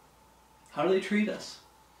Godhead. How do they treat us?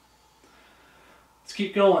 Let's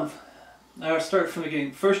keep going. I'll start from the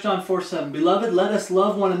beginning. 1 John 4:7. Beloved, let us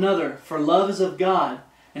love one another, for love is of God,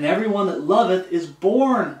 and everyone that loveth is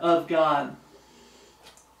born of God.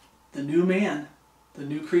 The new man, the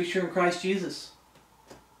new creature in Christ Jesus.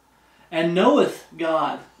 And knoweth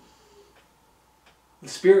God. The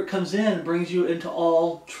Spirit comes in and brings you into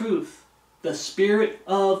all truth. The Spirit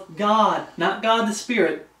of God. Not God the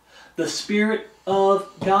Spirit. The Spirit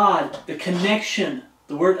of God. The connection.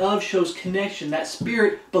 The word of shows connection. That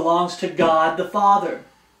Spirit belongs to God the Father.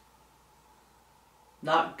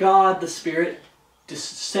 Not God the Spirit.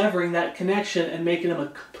 Just severing that connection and making Him a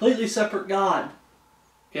completely separate God.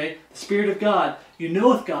 Okay? The Spirit of God. You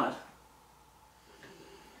knoweth God.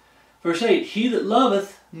 Verse 8, He that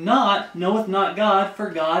loveth not knoweth not God, for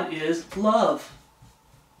God is love.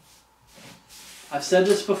 I've said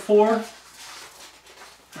this before,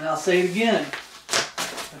 and I'll say it again.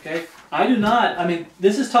 Okay?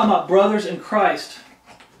 This is talking about brothers in Christ.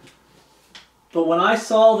 But when I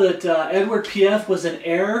saw that Edward P.F. was in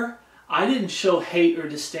error, I didn't show hate or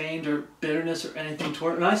disdain or bitterness or anything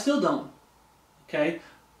toward him, and I still don't. Okay?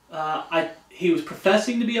 He was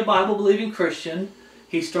professing to be a Bible-believing Christian.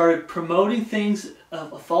 He started promoting things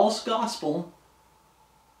of a false gospel,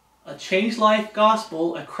 a changed life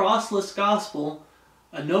gospel, a crossless gospel,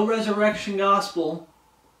 a no resurrection gospel,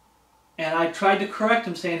 and I tried to correct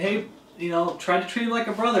him, saying, hey, tried to treat him like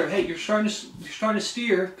a brother. Hey, you're starting to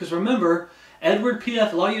steer, because remember, Edward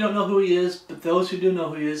P.F., a lot of you don't know who he is, but those who do know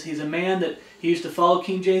who he is, he's a man that he used to follow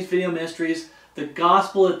King James Video Ministries. The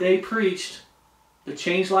gospel that they preached, the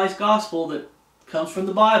changed life gospel that comes from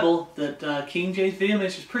the Bible that King James Video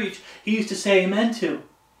Ministries preach, he used to say amen to.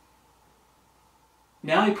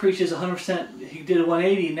 Now he preaches 100%, he did a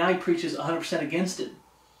 180, now he preaches 100% against it.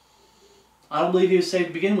 I don't believe he was saved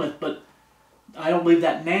to begin with, but I don't believe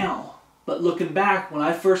that now. But looking back, when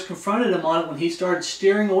I first confronted him on it, when he started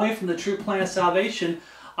steering away from the true plan of salvation,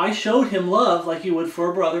 I showed him love like you would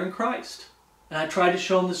for a brother in Christ. And I tried to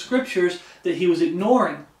show him the scriptures that he was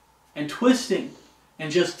ignoring and twisting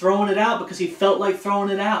and just throwing it out because he felt like throwing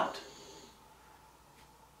it out.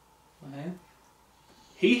 Okay?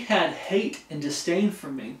 He had hate and disdain for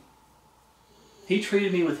me. He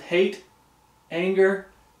treated me with hate, anger,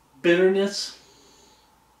 bitterness.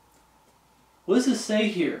 What does this say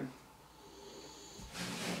here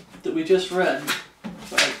that we just read?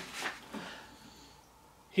 Sorry.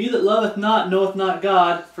 He that loveth not knoweth not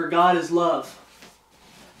God, for God is love.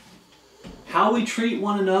 How we treat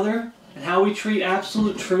one another and how we treat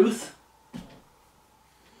absolute truth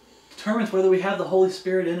determines whether we have the Holy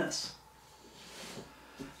Spirit in us.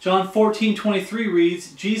 John 14:23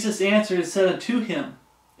 reads, Jesus answered and said unto him,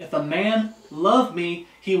 If a man love me,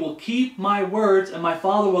 he will keep my words, and my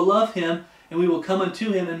Father will love him, and we will come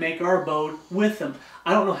unto him and make our abode with him.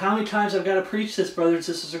 I don't know how many times I've got to preach this, brothers and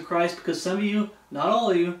sisters in Christ, because some of you, not all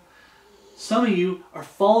of you, some of you are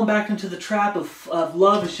falling back into the trap of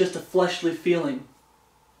love is just a fleshly feeling.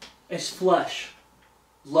 It's flesh.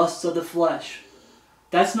 Lusts of the flesh.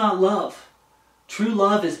 That's not love. True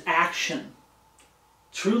love is action.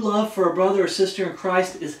 True love for a brother or sister in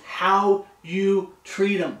Christ is how you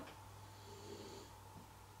treat them.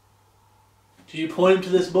 Do you point them to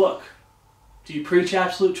this book? Do you preach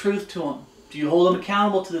absolute truth to them? Do you hold them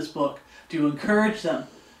accountable to this book? Do you encourage them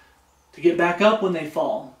to get back up when they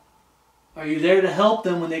fall? Are you there to help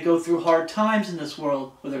them when they go through hard times in this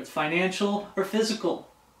world, whether it's financial or physical?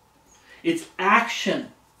 It's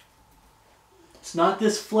action. It's not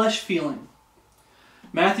this flesh feeling.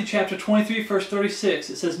 Matthew chapter 23, verse 36,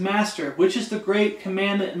 it says, Master, which is the great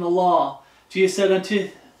commandment in the law? Jesus said unto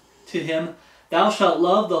him, Thou shalt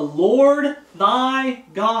love the Lord thy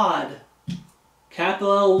God.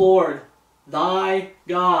 Capital L, Lord, thy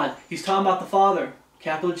God. He's talking about the Father.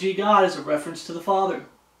 Capital G, God, is a reference to the Father.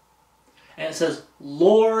 And it says,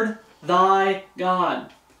 Lord thy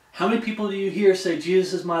God. How many people do you hear say,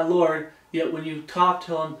 Jesus is my Lord, yet when you talk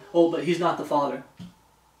to him, oh, but he's not the Father?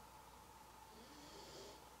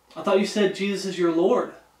 I thought you said Jesus is your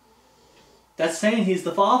Lord. That's saying he's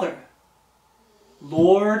the Father.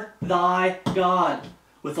 Lord thy God,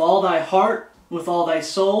 with all thy heart, with all thy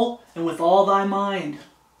soul, and with all thy mind.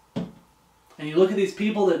 And you look at these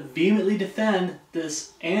people that vehemently defend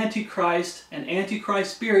this Antichrist and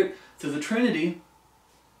Antichrist spirit through the Trinity.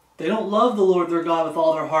 They don't love the Lord their God with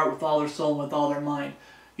all their heart, with all their soul, and with all their mind.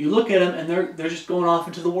 You look at them and they're just going off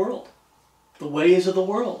into the world. The ways of the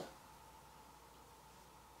world.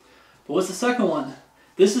 But what's the second one?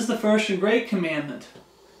 This is the first and great commandment.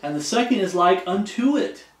 And the second is like unto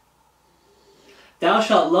it. Thou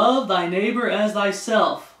shalt love thy neighbor as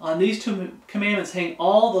thyself. On these two commandments hang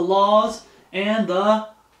all the laws and the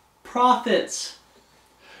prophets.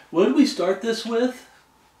 What did we start this with?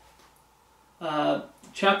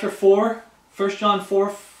 Chapter 4, 1 John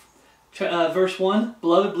 4, verse 1.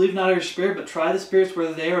 Beloved, believe not every spirit, but try the spirits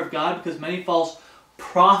whether they are of God, because many false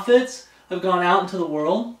prophets have gone out into the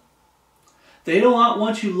world. They do not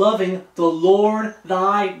want you loving the Lord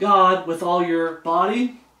thy God with all your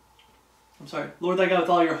body. Lord thy God with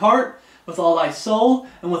all your heart, with all thy soul,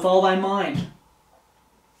 and with all thy mind.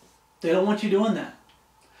 They don't want you doing that.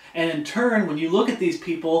 And in turn, when you look at these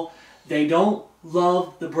people, they don't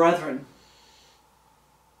love the brethren.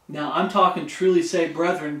 Now, I'm talking truly saved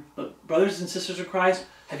brethren, but brothers and sisters of Christ,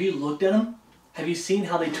 have you looked at them? Have you seen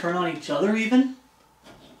how they turn on each other even?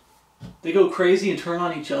 They go crazy and turn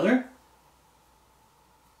on each other.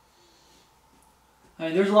 I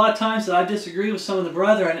mean, there's a lot of times that I disagree with some of the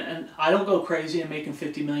brethren, and I don't go crazy and making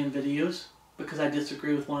 50 million videos because I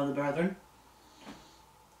disagree with one of the brethren.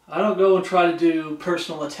 I don't go and try to do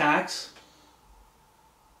personal attacks.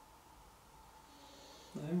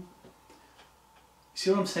 You see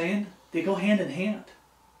what I'm saying? They go hand in hand.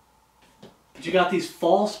 But you got these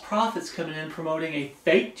false prophets coming in promoting a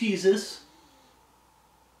fake Jesus,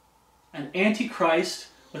 an Antichrist,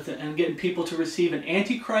 and getting people to receive an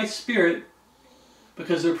Antichrist spirit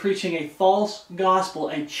because they're preaching a false gospel,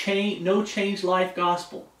 a no change life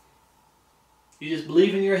gospel. You just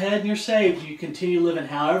believe in your head and you're saved. You continue living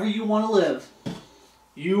however you want to live.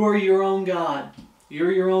 You are your own God.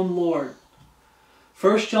 You're your own Lord.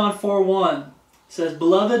 1 John 4:1 says,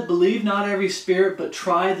 Beloved, believe not every spirit, but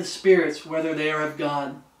try the spirits whether they are of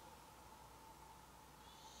God.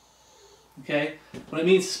 Okay? When it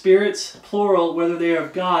means spirits, plural, whether they are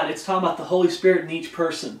of God, it's talking about the Holy Spirit in each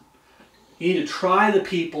person. You need to try the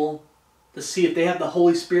people to see if they have the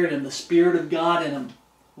Holy Spirit and the Spirit of God in them.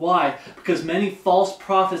 Why? Because many false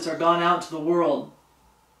prophets are gone out into the world.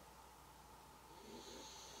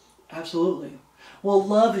 Absolutely. Well,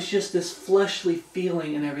 love is just this fleshly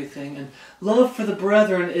feeling and everything. And love for the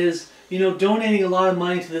brethren is, donating a lot of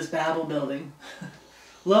money to this Babel building.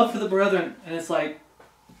 Love for the brethren. And it's like,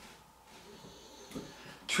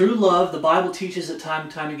 true love, the Bible teaches it time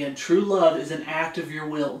and time again, true love is an act of your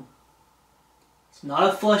will. It's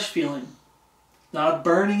not a flesh feeling. Not a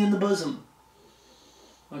burning in the bosom.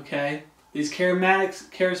 Okay? These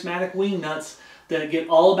charismatic wingnuts that get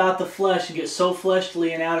all about the flesh and get so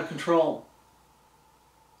fleshly and out of control.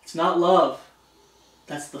 It's not love.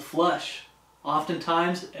 That's the flesh.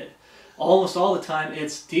 Oftentimes, almost all the time,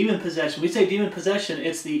 it's demon possession. We say demon possession,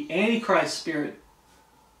 it's the Antichrist spirit.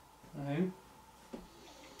 Right?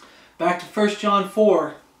 Back to 1 John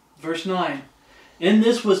 4, verse 9. In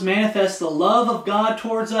this was manifest the love of God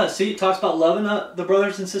towards us. See, it talks about loving the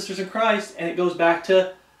brothers and sisters in Christ, and it goes back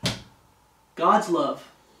to God's love.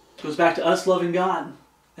 It goes back to us loving God,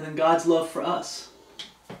 and then God's love for us.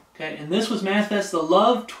 Okay, and this was manifest the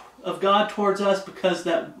love of God towards us, because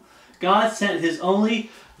that God sent His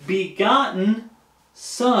only begotten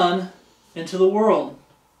Son into the world.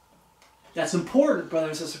 That's important, brothers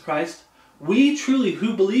and sisters of Christ. We truly,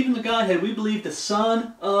 who believe in the Godhead, we believe the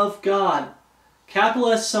Son of God.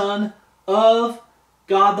 Capital S, Son of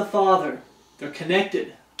God the Father. They're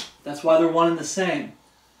connected. That's why they're one and the same.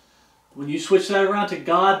 When you switch that around to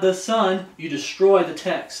God the Son, you destroy the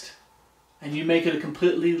text. And you make it a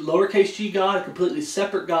completely lowercase g God, a completely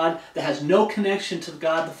separate God that has no connection to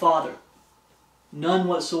God the Father. None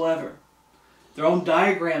whatsoever. Their own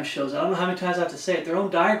diagram shows, I don't know how many times I have to say it, their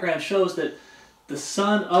own diagram shows that the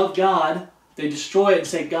Son of God, they destroy it and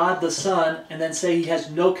say God the Son, and then say He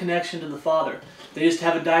has no connection to the Father. They just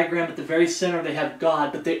have a diagram at the very center, they have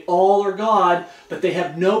God, but they all are God, but they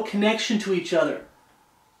have no connection to each other.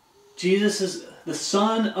 Jesus is the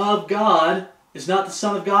Son of God, is not the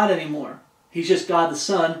Son of God anymore. He's just God the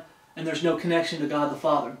Son, and there's no connection to God the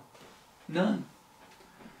Father. None.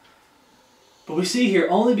 But we see here,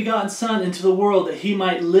 only begotten Son into the world that He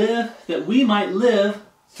might live, that we might live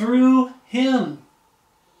through Him.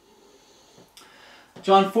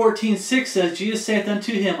 John 14:6 says, Jesus saith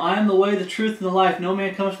unto him, I am the way, the truth, and the life. No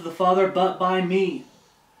man cometh to the Father but by me.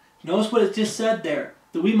 Notice what it just said there.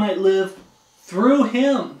 That we might live through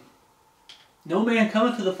Him. No man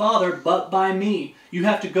cometh to the Father but by me. You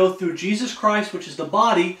have to go through Jesus Christ, which is the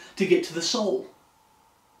body, to get to the soul.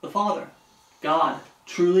 The Father. God.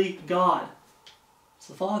 Truly God. It's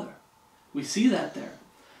the Father. We see that there.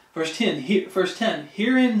 Verse 10.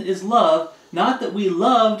 Herein is love, not that we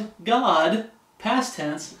loved God, past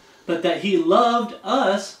tense, but that He loved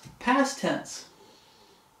us, past tense,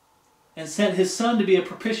 and sent His Son to be a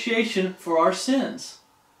propitiation for our sins.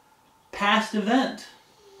 Past event.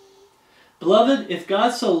 Beloved, if God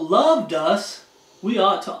so loved us, we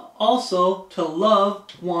ought to also to love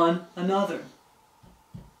one another.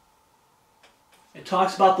 It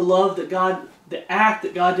talks about the love that God, the act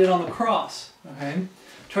that God did on the cross. Okay?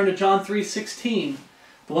 Turn to John 3:16.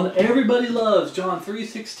 The one that everybody loves, John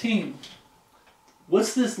 3:16.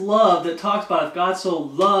 What's this love that talks about if God so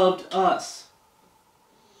loved us?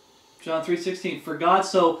 John 3:16. For God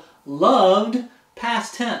so loved,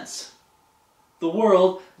 past tense, the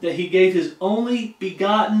world that He gave His only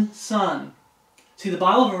begotten Son. See, the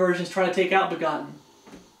Bible versions try to take out begotten.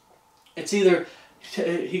 It's either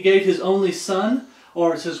He gave His only Son,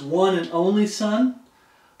 or it says one and only Son.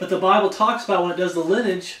 But the Bible talks about, when it does the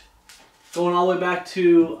lineage, going all the way back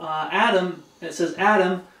to Adam, it says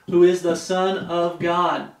Adam, who is the Son of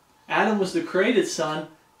God. Adam was the created Son.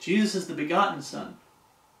 Jesus is the begotten Son.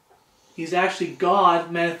 He's actually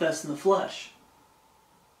God manifest in the flesh.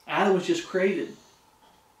 Adam was just created.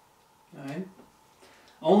 Right?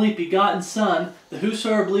 Only begotten Son, that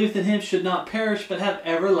whosoever believeth in Him should not perish, but have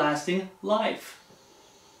everlasting life.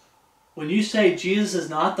 When you say Jesus is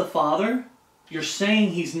not the Father, you're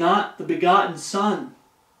saying He's not the begotten Son.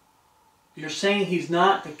 You're saying He's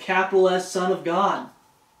not the capital S Son of God.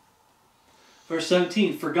 Verse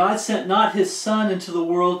 17, for God sent not His Son into the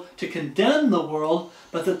world to condemn the world,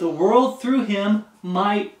 but that the world through Him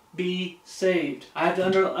might be saved. I have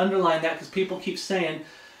to underline that because people keep saying,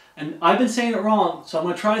 and I've been saying it wrong, so I'm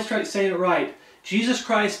going to try to start saying it right. Jesus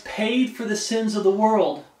Christ paid for the sins of the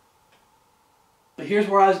world. But here's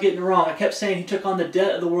where I was getting it wrong. I kept saying He took on the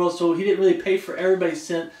debt of the world, so He didn't really pay for everybody's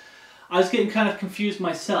sin. I was getting kind of confused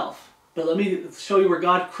myself. But let me show you where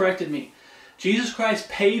God corrected me. Jesus Christ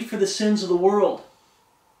paid for the sins of the world.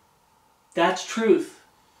 That's truth.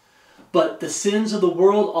 But the sins of the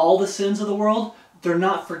world, all the sins of the world, they're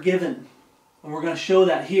not forgiven. And we're going to show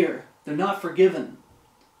that here. They're not forgiven.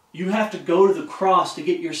 You have to go to the cross to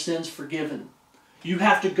get your sins forgiven. You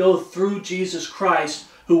have to go through Jesus Christ,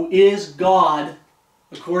 who is God,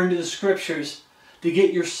 according to the Scriptures, to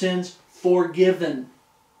get your sins forgiven.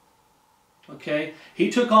 Okay?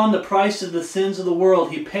 He took on the price of the sins of the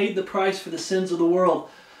world. He paid the price for the sins of the world.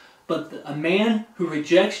 But a man who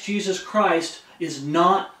rejects Jesus Christ is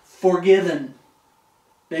not forgiven.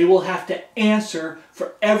 They will have to answer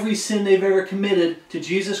for every sin they've ever committed to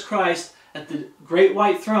Jesus Christ at the great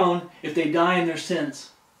white throne if they die in their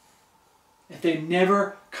sins. If they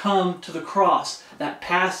never come to the cross, that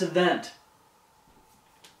past event,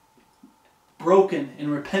 broken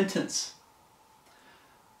in repentance.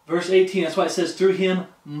 Verse 18, that's why it says, through him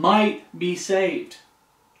might be saved.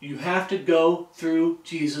 You have to go through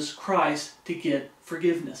Jesus Christ to get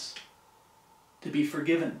forgiveness, to be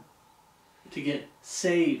forgiven, to get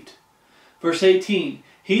saved. Verse 18,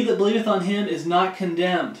 he that believeth on him is not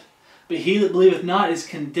condemned, but he that believeth not is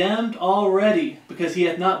condemned already, because he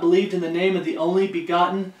hath not believed in the name of the only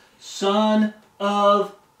begotten Son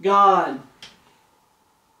of God.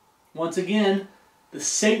 Once again, the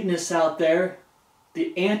Satanists out there,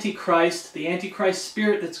 the Antichrist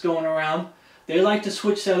spirit that's going around, they like to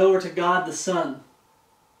switch that over to God the Son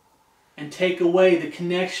and take away the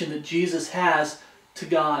connection that Jesus has to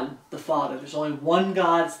God the Father. There's only one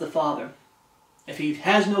God, it's the Father. If he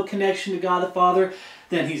has no connection to God the Father,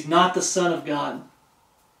 then he's not the Son of God.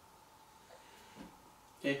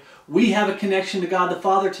 Okay? We have a connection to God the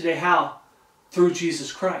Father today. How? Through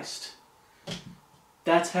Jesus Christ.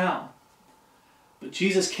 That's how. But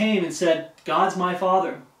Jesus came and said, God's my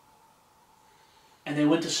Father. And they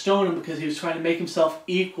went to stone him because he was trying to make himself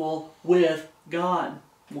equal with God.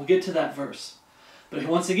 We'll get to that verse. But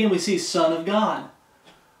once again we see Son of God.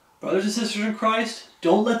 Brothers and sisters in Christ,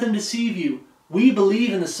 don't let them deceive you. We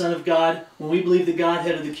believe in the Son of God when we believe the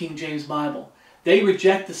Godhead of the King James Bible. They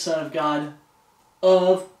reject the Son of God,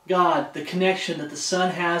 the connection that the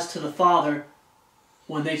Son has to the Father,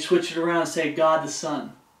 when they switch it around and say God the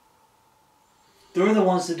Son. They're the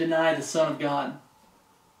ones that deny the Son of God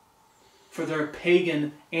for their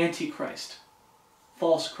pagan Antichrist,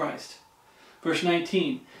 false Christ. Verse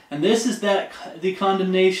 19, and this is the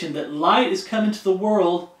condemnation, that light is come into the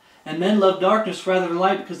world, and men love darkness rather than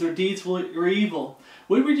light, because their deeds were evil.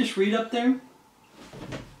 What did we just read up there?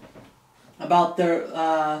 About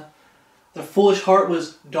their foolish heart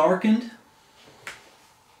was darkened.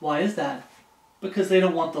 Why is that? Because they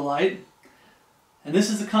don't want the light. And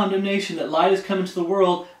this is the condemnation, that light has come into the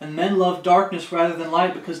world, and men love darkness rather than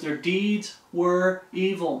light, because their deeds were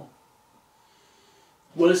evil.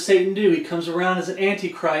 What does Satan do? He comes around as an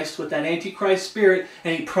Antichrist with that Antichrist spirit,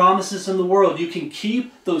 and he promises in the world, you can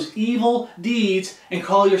keep those evil deeds and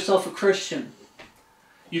call yourself a Christian.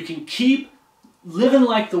 You can keep living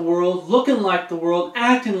like the world, looking like the world,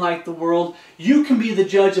 acting like the world. You can be the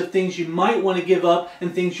judge of things you might want to give up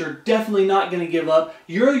and things you're definitely not going to give up.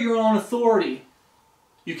 You're your own authority.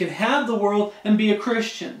 You can have the world and be a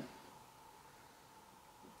Christian.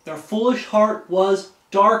 Their foolish heart was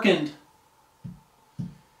darkened.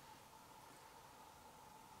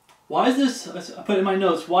 Why is this, I put in my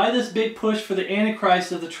notes, why this big push for the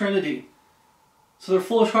Antichrist of the Trinity? So their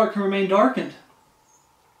foolish heart can remain darkened.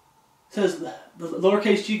 It says, the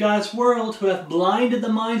lowercase g God's world, who hath blinded the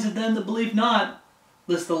minds of them that believe not,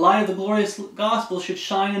 lest the light of the glorious gospel should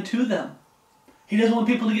shine unto them. He doesn't want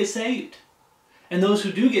people to get saved. And those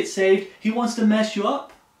who do get saved, he wants to mess you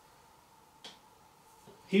up.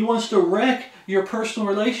 He wants to wreck your personal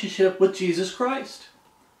relationship with Jesus Christ.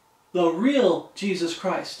 The real Jesus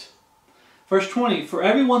Christ. Verse 20, for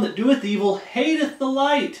everyone that doeth evil hateth the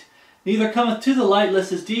light, neither cometh to the light,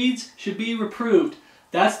 lest his deeds should be reproved.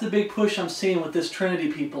 That's the big push I'm seeing with this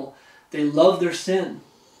Trinity people. They love their sin.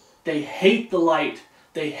 They hate the light.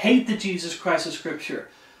 They hate the Jesus Christ of Scripture.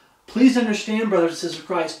 Please understand, brothers and sisters of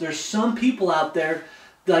Christ, there's some people out there,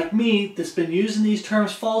 like me, that's been using these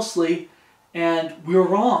terms falsely, and we're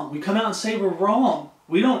wrong. We come out and say we're wrong.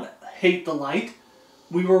 We don't hate the light.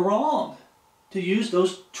 We were wrong to use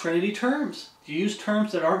those Trinity terms, to use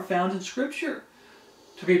terms that aren't found in Scripture.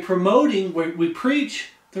 To be promoting, we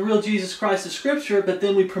preach the real Jesus Christ of Scripture, but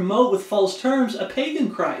then we promote with false terms a pagan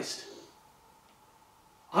Christ.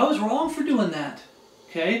 I was wrong for doing that.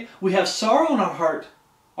 Okay? We have sorrow in our heart.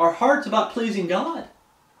 Our heart's about pleasing God.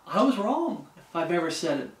 I was wrong, if I've ever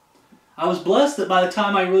said it. I was blessed that by the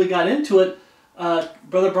time I really got into it,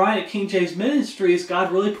 Brother Brian at King James Ministries,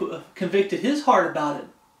 God really convicted his heart about it.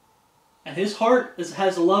 And his heart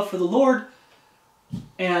has a love for the Lord.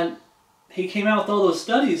 And he came out with all those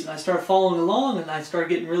studies, and I started following along, and I started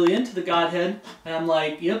getting really into the Godhead. And I'm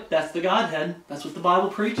like, yep, that's the Godhead. That's what the Bible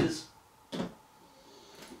preaches.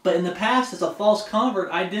 But in the past, as a false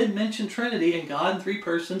convert, I did mention Trinity and God in 3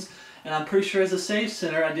 persons, and I'm pretty sure as a saved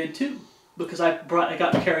sinner I did too, because I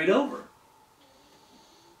got carried over.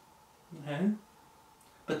 Okay?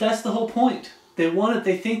 But that's the whole point.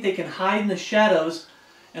 They think they can hide in the shadows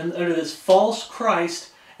and under this false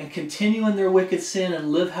Christ and continue in their wicked sin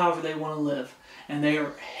and live however they want to live. And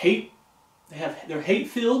they're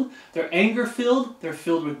hate-filled, they're anger-filled, they're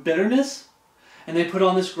filled with bitterness, and they put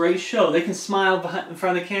on this great show. They can smile in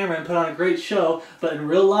front of the camera and put on a great show, but in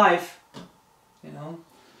real life, you know,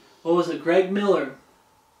 what was it, Greg Miller?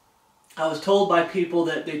 I was told by people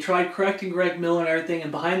that they tried correcting Greg Miller and everything,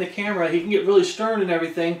 and behind the camera he can get really stern and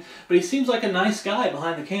everything, but he seems like a nice guy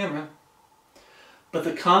behind the camera. But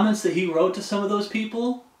the comments that he wrote to some of those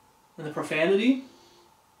people, and the profanity,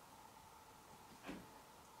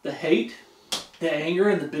 the hate, the anger,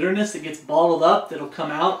 and the bitterness that gets bottled up, that'll come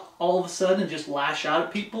out all of a sudden and just lash out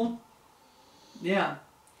at people, yeah.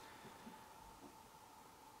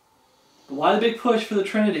 But why the big push for the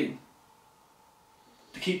Trinity?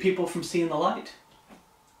 To keep people from seeing the light.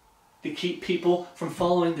 To keep people from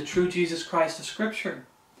following the true Jesus Christ of Scripture.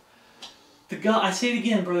 I say it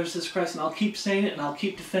again, brothers and sisters Christ, and I'll keep saying it and I'll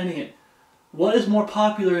keep defending it. What is more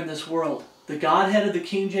popular in this world? The Godhead of the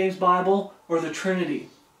King James Bible or the Trinity?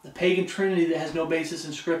 The pagan Trinity that has no basis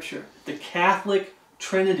in Scripture. The Catholic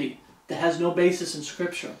Trinity that has no basis in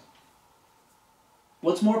Scripture.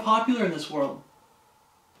 What's more popular in this world?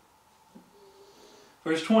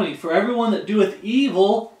 Verse 20, for everyone that doeth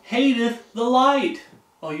evil hateth the light.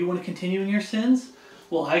 Oh, you want to continue in your sins?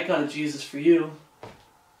 Well, I got a Jesus for you.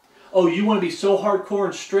 Oh, you want to be so hardcore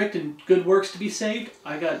and strict and good works to be saved?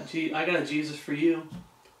 I got a Jesus for you.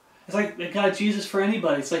 It's like I got a Jesus for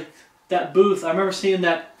anybody. It's like that booth. I remember seeing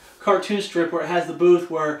that cartoon strip where it has the booth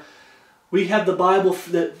where we have the Bible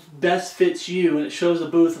that best fits you, and it shows a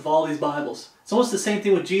booth of all these Bibles. It's almost the same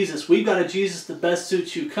thing with Jesus. We've got a Jesus that best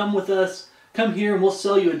suits you. Come with us. Come here and we'll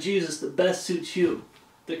sell you a Jesus that best suits you,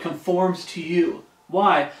 that conforms to you.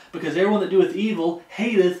 Why? Because everyone that doeth evil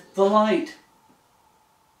hateth the light.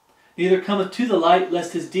 Neither cometh to the light,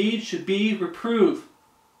 lest his deeds should be reproved.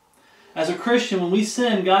 As a Christian, when we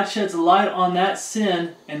sin, God sheds a light on that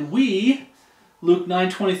sin, and we, Luke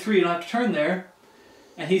 9:23, you don't have to turn there,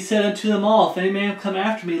 and he said unto them all, if any man come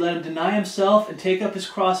after me, let him deny himself and take up his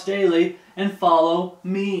cross daily and follow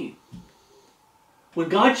me. When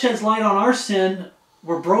God sheds light on our sin,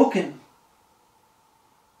 we're broken.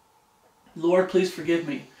 Lord, please forgive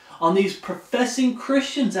me. On these professing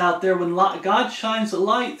Christians out there, when God shines a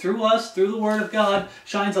light through us, through the Word of God,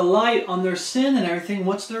 shines a light on their sin and everything,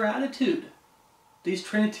 what's their attitude? These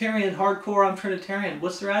Trinitarian, hardcore, I'm Trinitarian,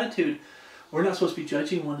 what's their attitude? We're not supposed to be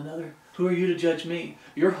judging one another. Who are you to judge me?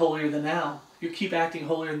 You're holier than thou. You keep acting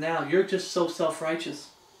holier than thou. You're just so self-righteous.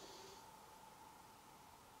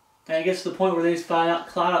 And it gets to the point where they just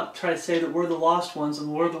try to say that we're the lost ones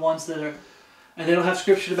and we're the ones that are, and they don't have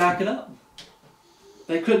Scripture to back it up.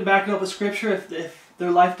 They couldn't back it up with Scripture if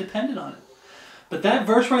their life depended on it. But that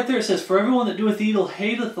verse right there, it says, for everyone that doeth evil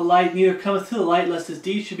hateth the light, neither cometh to the light, lest his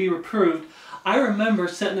deeds should be reproved. I remember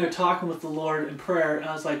sitting there talking with the Lord in prayer, and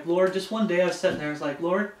I was like, Lord, just one day I was sitting there, I was like,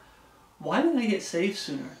 Lord, why didn't I get saved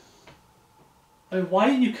sooner? I mean, why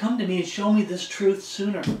didn't you come to me and show me this truth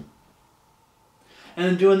sooner? And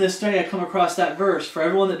in doing this study, I come across that verse. For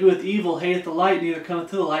everyone that doeth evil hateth the light, neither cometh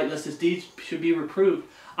to the light, lest his deeds should be reproved.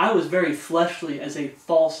 I was very fleshly as a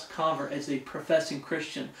false convert, as a professing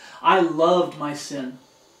Christian. I loved my sin.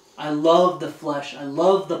 I loved the flesh. I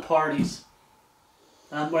loved the parties.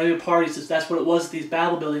 When I do parties, that's what it was at these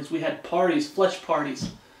Bible buildings. We had parties, flesh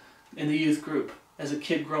parties, in the youth group as a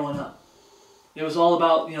kid growing up. It was all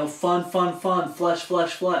about, fun, fun, fun, flesh,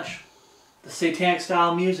 flesh, flesh. The satanic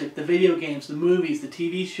style music, the video games, the movies, the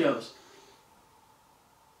TV shows.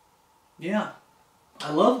 Yeah,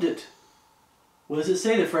 I loved it. What does it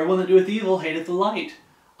say? That for everyone that doeth evil hateth the light.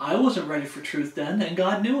 I wasn't ready for truth then, and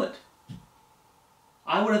God knew it.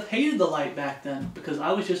 I would have hated the light back then because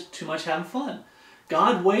I was just too much having fun.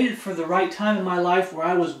 God waited for the right time in my life where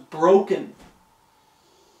I was broken.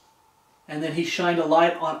 And then He shined a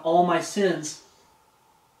light on all my sins.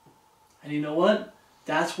 And you know what?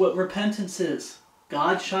 That's what repentance is.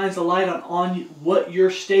 God shines a light on what your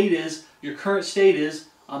state is, your current state is.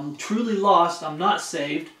 I'm truly lost. I'm not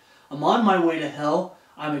saved. I'm on my way to hell.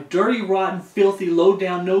 I'm a dirty, rotten, filthy,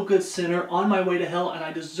 low-down, no-good sinner on my way to hell, and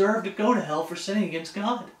I deserve to go to hell for sinning against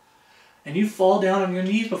God. And you fall down on your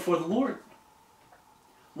knees before the Lord.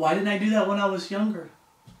 Why didn't I do that when I was younger?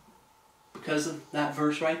 Because of that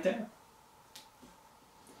verse right there.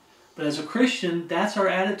 But as a Christian, that's our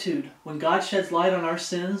attitude. When God sheds light on our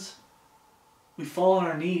sins, we fall on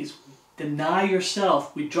our knees. deny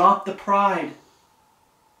yourself. We drop the pride.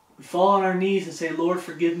 We fall on our knees and say, Lord,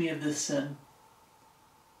 forgive me of this sin.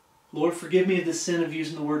 Lord, forgive me of the sin of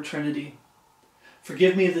using the word Trinity.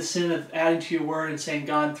 Forgive me of the sin of adding to your word and saying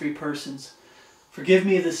God in three persons. Forgive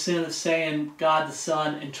me of the sin of saying God the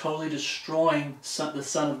Son and totally destroying the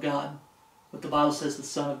Son of God. What the Bible says, the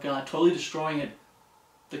Son of God. Totally destroying it.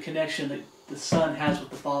 The connection that the Son has with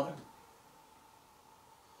the Father.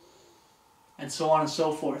 And so on and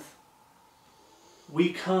so forth.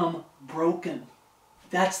 We come broken.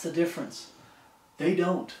 That's the difference. They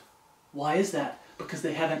don't. Why is that? Because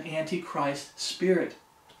they have an Antichrist spirit.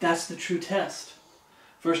 That's the true test.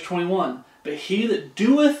 Verse 21. But he that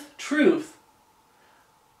doeth truth.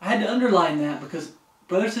 I had to underline that because,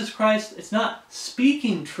 brothers and sisters in Christ, it's not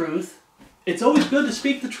speaking truth. It's always good to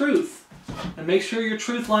speak the truth. And make sure your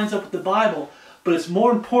truth lines up with the Bible. But it's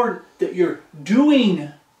more important that you're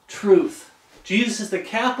doing truth. Jesus is the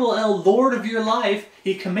capital L Lord of your life.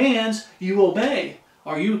 He commands, you obey.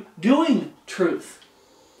 Are you doing truth?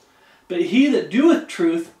 But he that doeth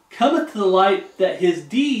truth cometh to the light that his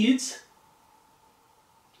deeds,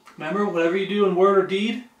 remember, whatever you do in word or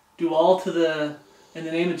deed, do all in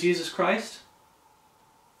the name of Jesus Christ.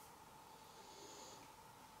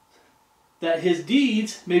 That his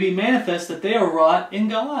deeds may be manifest that they are wrought in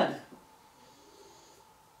God.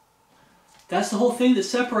 That's the whole thing that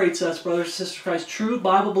separates us, brothers and sisters in Christ, true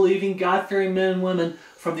Bible-believing, God-fearing men and women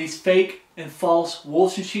from these fake and false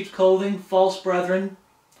wolves in sheep's clothing, false brethren,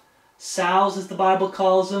 sows as the Bible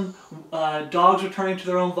calls them, dogs returning to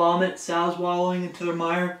their own vomit, sows wallowing into their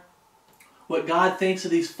mire. What God thinks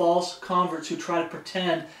of these false converts who try to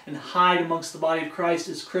pretend and hide amongst the body of Christ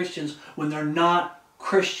as Christians when they're not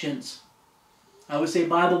Christians. I would say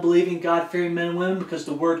Bible-believing, God-fearing men and women because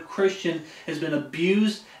the word Christian has been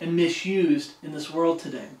abused and misused in this world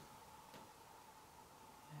today.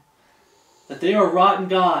 That they are wrought in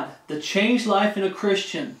God. The changed life in a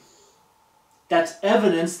Christian. That's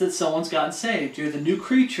evidence that someone's gotten saved. You're the new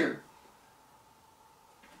creature.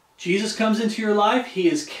 Jesus comes into your life. He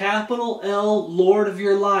is capital L Lord of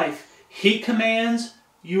your life. He commands,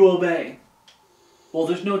 you obey. Well,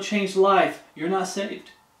 there's no changed life. You're not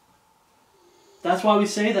saved. That's why we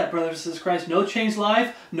say that, brothers and sisters in Christ. No changed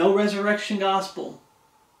life, no resurrection gospel.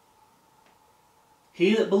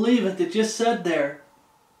 He that believeth, it just said there.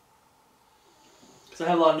 Because I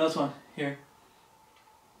have a lot of notes on here.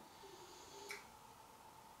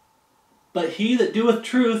 But he that doeth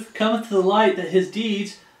truth cometh to the light that his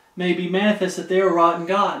deeds may be manifest that they are wrought in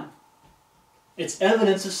God. It's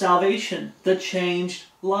evidence of salvation, the changed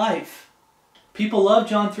life. People love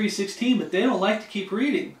John 3:16, but they don't like to keep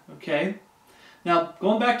reading. Okay? Now,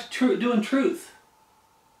 going back to doing truth.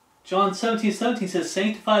 John 17:17 says,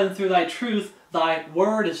 sanctify them through thy truth, thy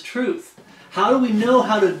word is truth. How do we know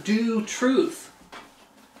how to do truth?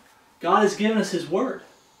 God has given us his word.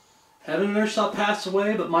 Heaven and earth shall pass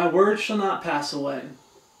away, but my word shall not pass away.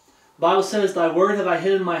 The Bible says, thy word have I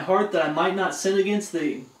hid in my heart, that I might not sin against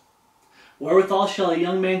thee. Wherewithal shall a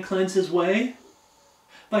young man cleanse his way?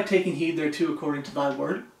 By taking heed thereto according to thy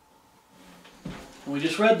word. And we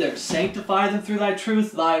just read there, sanctify them through thy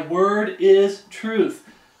truth, thy word is truth.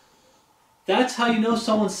 That's how you know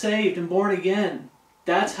someone's saved and born again.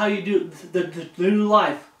 That's how you do the new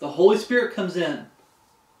life. The Holy Spirit comes in.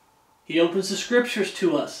 He opens the scriptures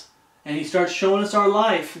to us. And he starts showing us our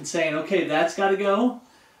life and saying, okay, that's got to go.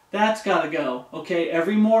 That's got to go. Okay,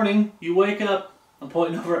 every morning you wake up. I'm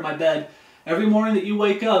pointing over at my bed. Every morning that you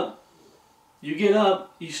wake up, you get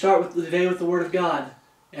up, you start with the day with the Word of God.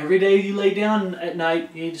 Every day you lay down at night,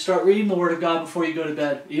 you need to start reading the Word of God before you go to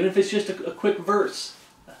bed. Even if it's just a quick verse.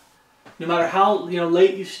 No matter how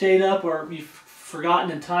late you stayed up or you've forgotten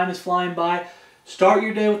and time is flying by, start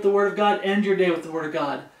your day with the Word of God, end your day with the Word of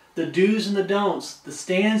God. The do's and the don'ts, the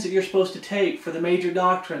stands that you're supposed to take for the major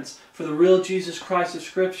doctrines, for the real Jesus Christ of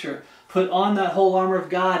Scripture. Put on that whole armor of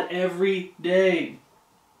God every day.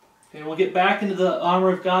 Okay, we'll get back into the armor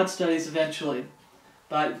of God studies eventually.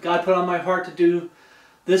 But God put on my heart to do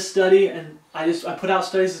this study, and I put out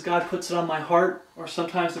studies as God puts it on my heart, or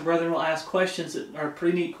sometimes the brethren will ask questions that are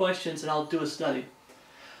pretty neat questions, and I'll do a study.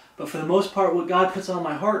 But for the most part, what God puts on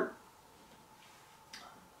my heart.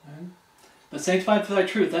 Okay. But sanctified for thy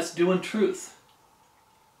truth, that's doing truth.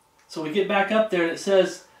 So we get back up there and it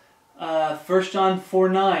says, 1 John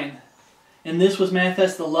 4:9, and this was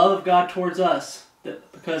manifest the love of God towards us,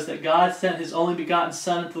 because that God sent his only begotten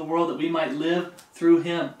Son into the world that we might live through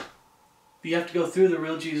him. You have to go through the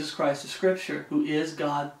real Jesus Christ of Scripture, who is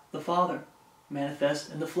God the Father,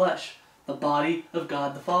 manifest in the flesh, the body of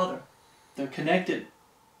God the Father. They're connected.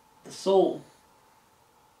 The soul.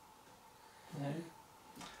 Okay.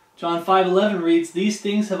 John 5:11 reads, "These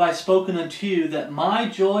things have I spoken unto you, that my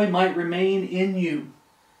joy might remain in you,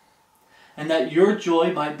 and that your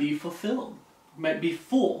joy might be fulfilled." Might be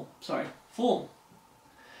full. Full.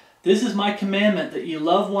 "This is my commandment, that ye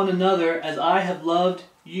love one another as I have loved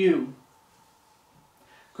you.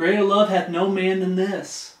 Greater love hath no man than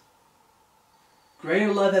this."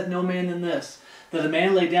 Greater love hath no man than this, that a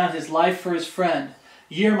man lay down his life for his friend.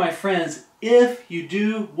 Ye are my friends, if you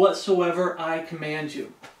do whatsoever I command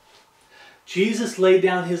you. Jesus laid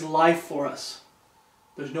down his life for us.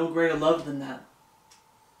 There's no greater love than that.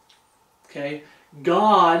 Okay?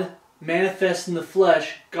 God manifest in the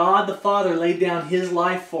flesh, God the Father laid down his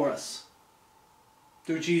life for us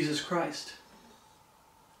through Jesus Christ.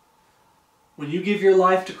 When you give your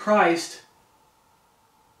life to Christ,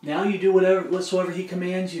 now you do whatsoever he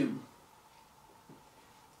commands you.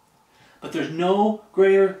 But there's no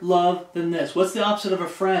greater love than this. What's the opposite of a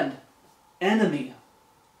friend? Enemy.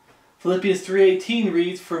 Philippians 3:18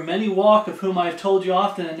 reads, "For many walk, of whom I have told you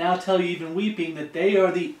often, and now tell you even weeping, that they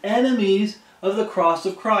are the enemies of the cross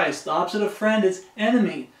of Christ." The opposite of friend is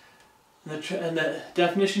enemy. And the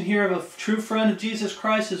definition here of a true friend of Jesus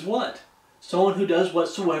Christ is what? Someone who does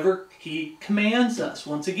whatsoever he commands us.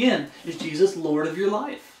 Once again, is Jesus Lord of your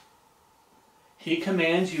life? He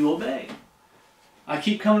commands, you obey. I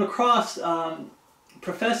keep coming across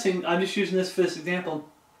professing, I'm just using this for this example,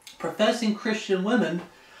 professing Christian women,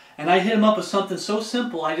 and I hit them up with something so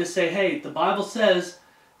simple. I just say, hey, the Bible says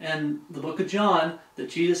in the book of John that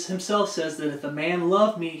Jesus himself says that if a man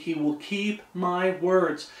love me, he will keep my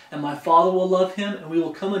words, and my Father will love him, and we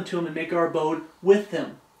will come unto him and make our abode with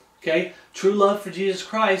him. Okay? True love for Jesus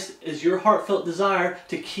Christ is your heartfelt desire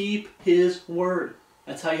to keep his word.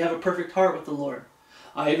 That's how you have a perfect heart with the Lord.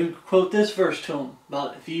 I even quote this verse to him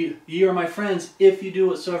about, if ye are my friends, if you do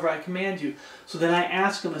whatsoever I command you. So then I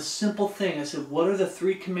ask him a simple thing. I said, what are the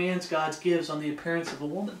 3 commands God gives on the appearance of a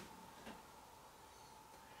woman?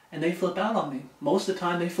 And they flip out on me. Most of the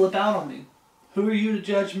time they flip out on me. Who are you to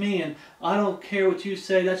judge me? And I don't care what you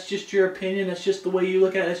say. That's just your opinion. That's just the way you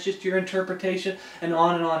look at it. That's just your interpretation. And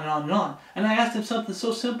on and on and on and on. And I asked him something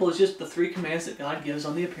so simple as just the 3 commands that God gives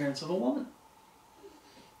on the appearance of a woman.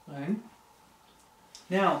 Right?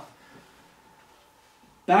 Now,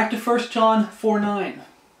 back to 1 John 4:9.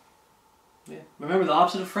 Remember, the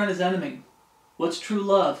opposite of friend is enemy. What's true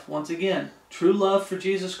love? Once again, true love for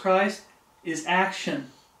Jesus Christ is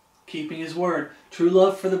action, keeping his word. True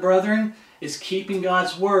love for the brethren is keeping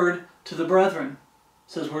God's word to the brethren.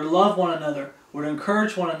 It says we're to love one another, we're to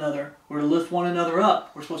encourage one another, we're to lift one another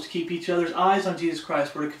up. We're supposed to keep each other's eyes on Jesus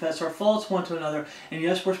Christ. We're to confess our faults one to another. And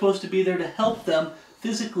yes, we're supposed to be there to help them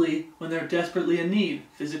physically when they're desperately in need,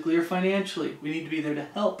 physically or financially. We need to be there to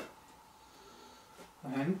help.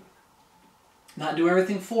 Right? Not do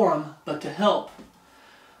everything for them, but to help.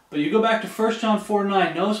 But you go back to 1 John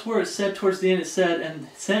 4:9. Notice where it said towards the end, it said, "And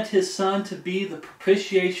sent his Son to be the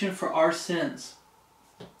propitiation for our sins."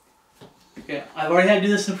 Okay, I've already had to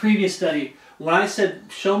do this in a previous study. When I said,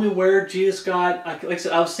 show me where Jesus God, like I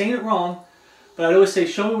said, I was saying it wrong, but I'd always say,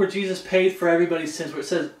 show me where Jesus paid for everybody's sins. Where it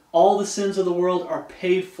says, all the sins of the world are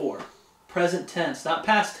paid for. Present tense, not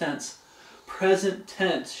past tense. Present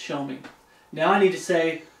tense, show me. Now I need to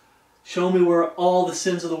say, show me where all the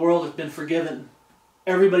sins of the world have been forgiven.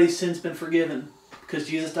 Everybody's sins been forgiven. Because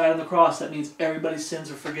Jesus died on the cross, that means everybody's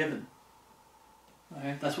sins are forgiven.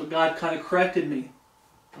 Right? That's what God kind of corrected me.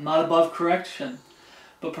 I'm not above correction.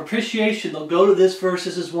 But propitiation, they'll go to this verse.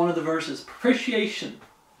 This is one of the verses. Propitiation.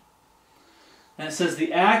 And it says,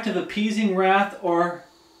 the act of appeasing wrath or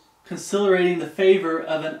conciliating the favor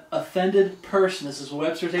of an offended person. This is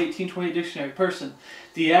Webster's 1820 dictionary. Person.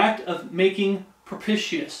 The act of making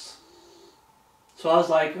propitious. So I was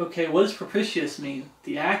like, okay, what does propitious mean?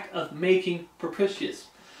 The act of making propitious.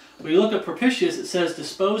 When you look at propitious, it says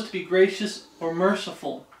disposed to be gracious or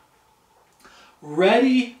merciful.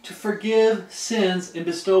 Ready to forgive sins and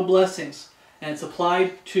bestow blessings. And it's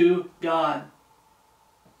applied to God.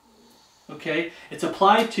 Okay? It's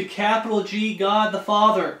applied to capital G, God the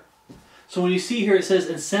Father. So when you see here it says,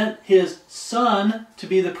 and sent his Son to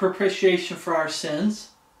be the propitiation for our sins.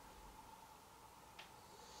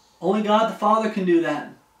 Only God the Father can do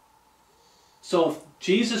that. So if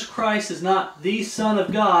Jesus Christ is not the Son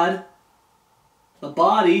of God, the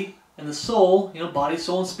body and the soul, body,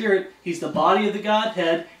 soul, and spirit, he's the body of the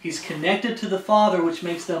Godhead, he's connected to the Father, which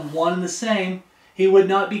makes them one and the same. He would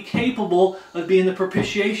not be capable of being the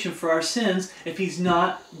propitiation for our sins if he's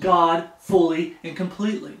not God fully and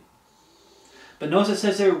completely. But notice it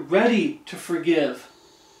says they're ready to forgive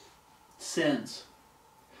sins.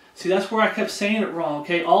 See, that's where I kept saying it wrong,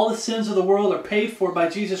 okay? All the sins of the world are paid for by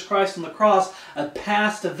Jesus Christ on the cross, a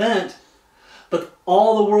past event, but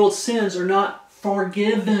all the world's sins are not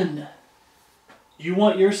forgiven. You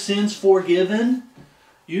want your sins forgiven?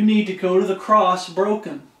 You need to go to the cross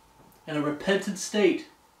broken in a repentant state.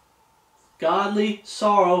 Godly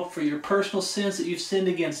sorrow for your personal sins that you've sinned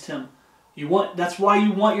against Him. That's why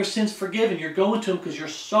you want your sins forgiven. You're going to Him because you're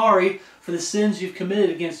sorry for the sins you've committed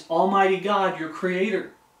against Almighty God, your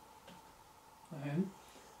Creator. Okay?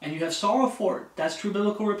 And you have sorrow for it. That's true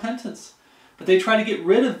biblical repentance. But they try to get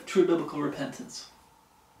rid of true biblical repentance.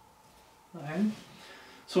 Okay?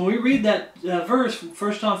 So when we read that verse,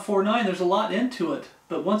 1 John 4:9, there's a lot into it.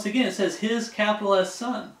 But once again, it says His, capital S,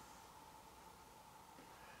 Son.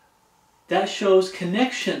 That shows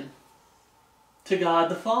connection to God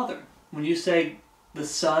the Father. When you say the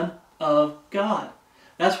Son of God.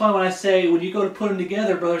 That's why when I say, when you go to put them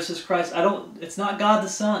together, brothers and sisters Christ, it's not God the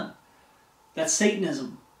Son. That's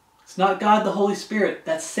Satanism. It's not God the Holy Spirit.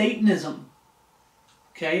 That's Satanism.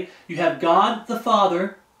 Okay? You have God the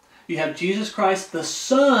Father. You have Jesus Christ, the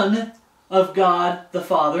Son of God the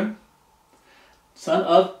Father. Son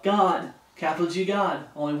of God. Capital G God.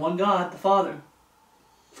 Only one God, the Father.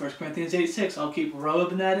 1 Corinthians 8:6. I'll keep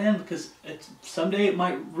rubbing that in because someday it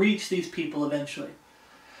might reach these people eventually.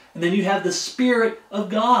 And then you have the Spirit of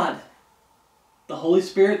God. The Holy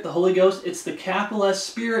Spirit, the Holy Ghost. It's the capital S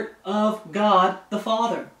Spirit of God the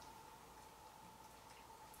Father.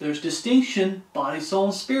 There's distinction, body, soul,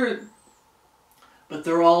 and spirit. But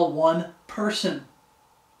they're all one person.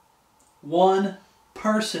 One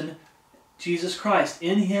person, Jesus Christ.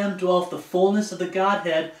 In Him dwelleth the fullness of the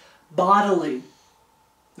Godhead bodily.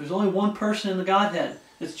 There's only one person in the Godhead.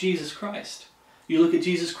 It's Jesus Christ. You look at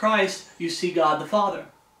Jesus Christ, you see God the Father.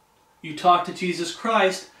 You talk to Jesus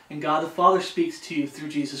Christ, and God the Father speaks to you through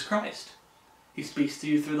Jesus Christ. He speaks to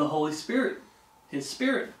you through the Holy Spirit, His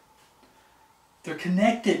Spirit. They're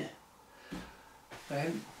connected.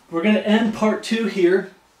 Right? We're going to end part 2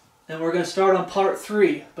 here, and we're going to start on part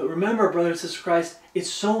 3. But remember, brothers and sisters Christ, it's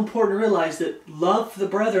so important to realize that love for the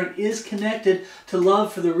brethren is connected to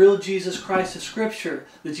love for the real Jesus Christ of Scripture,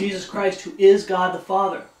 the Jesus Christ who is God the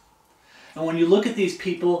Father. And when you look at these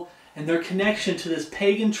people and their connection to this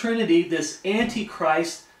pagan trinity, this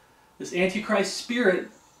Antichrist spirit,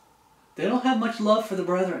 they don't have much love for the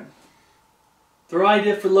brethren. Their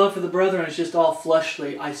idea for love for the brethren is just all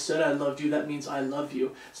fleshly. I said I loved you, that means I love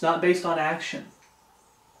you. It's not based on action.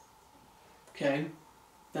 Okay?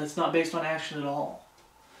 That's not based on action at all.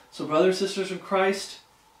 So brothers and sisters in Christ,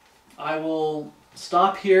 I will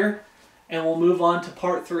stop here and we'll move on to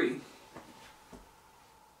part 3.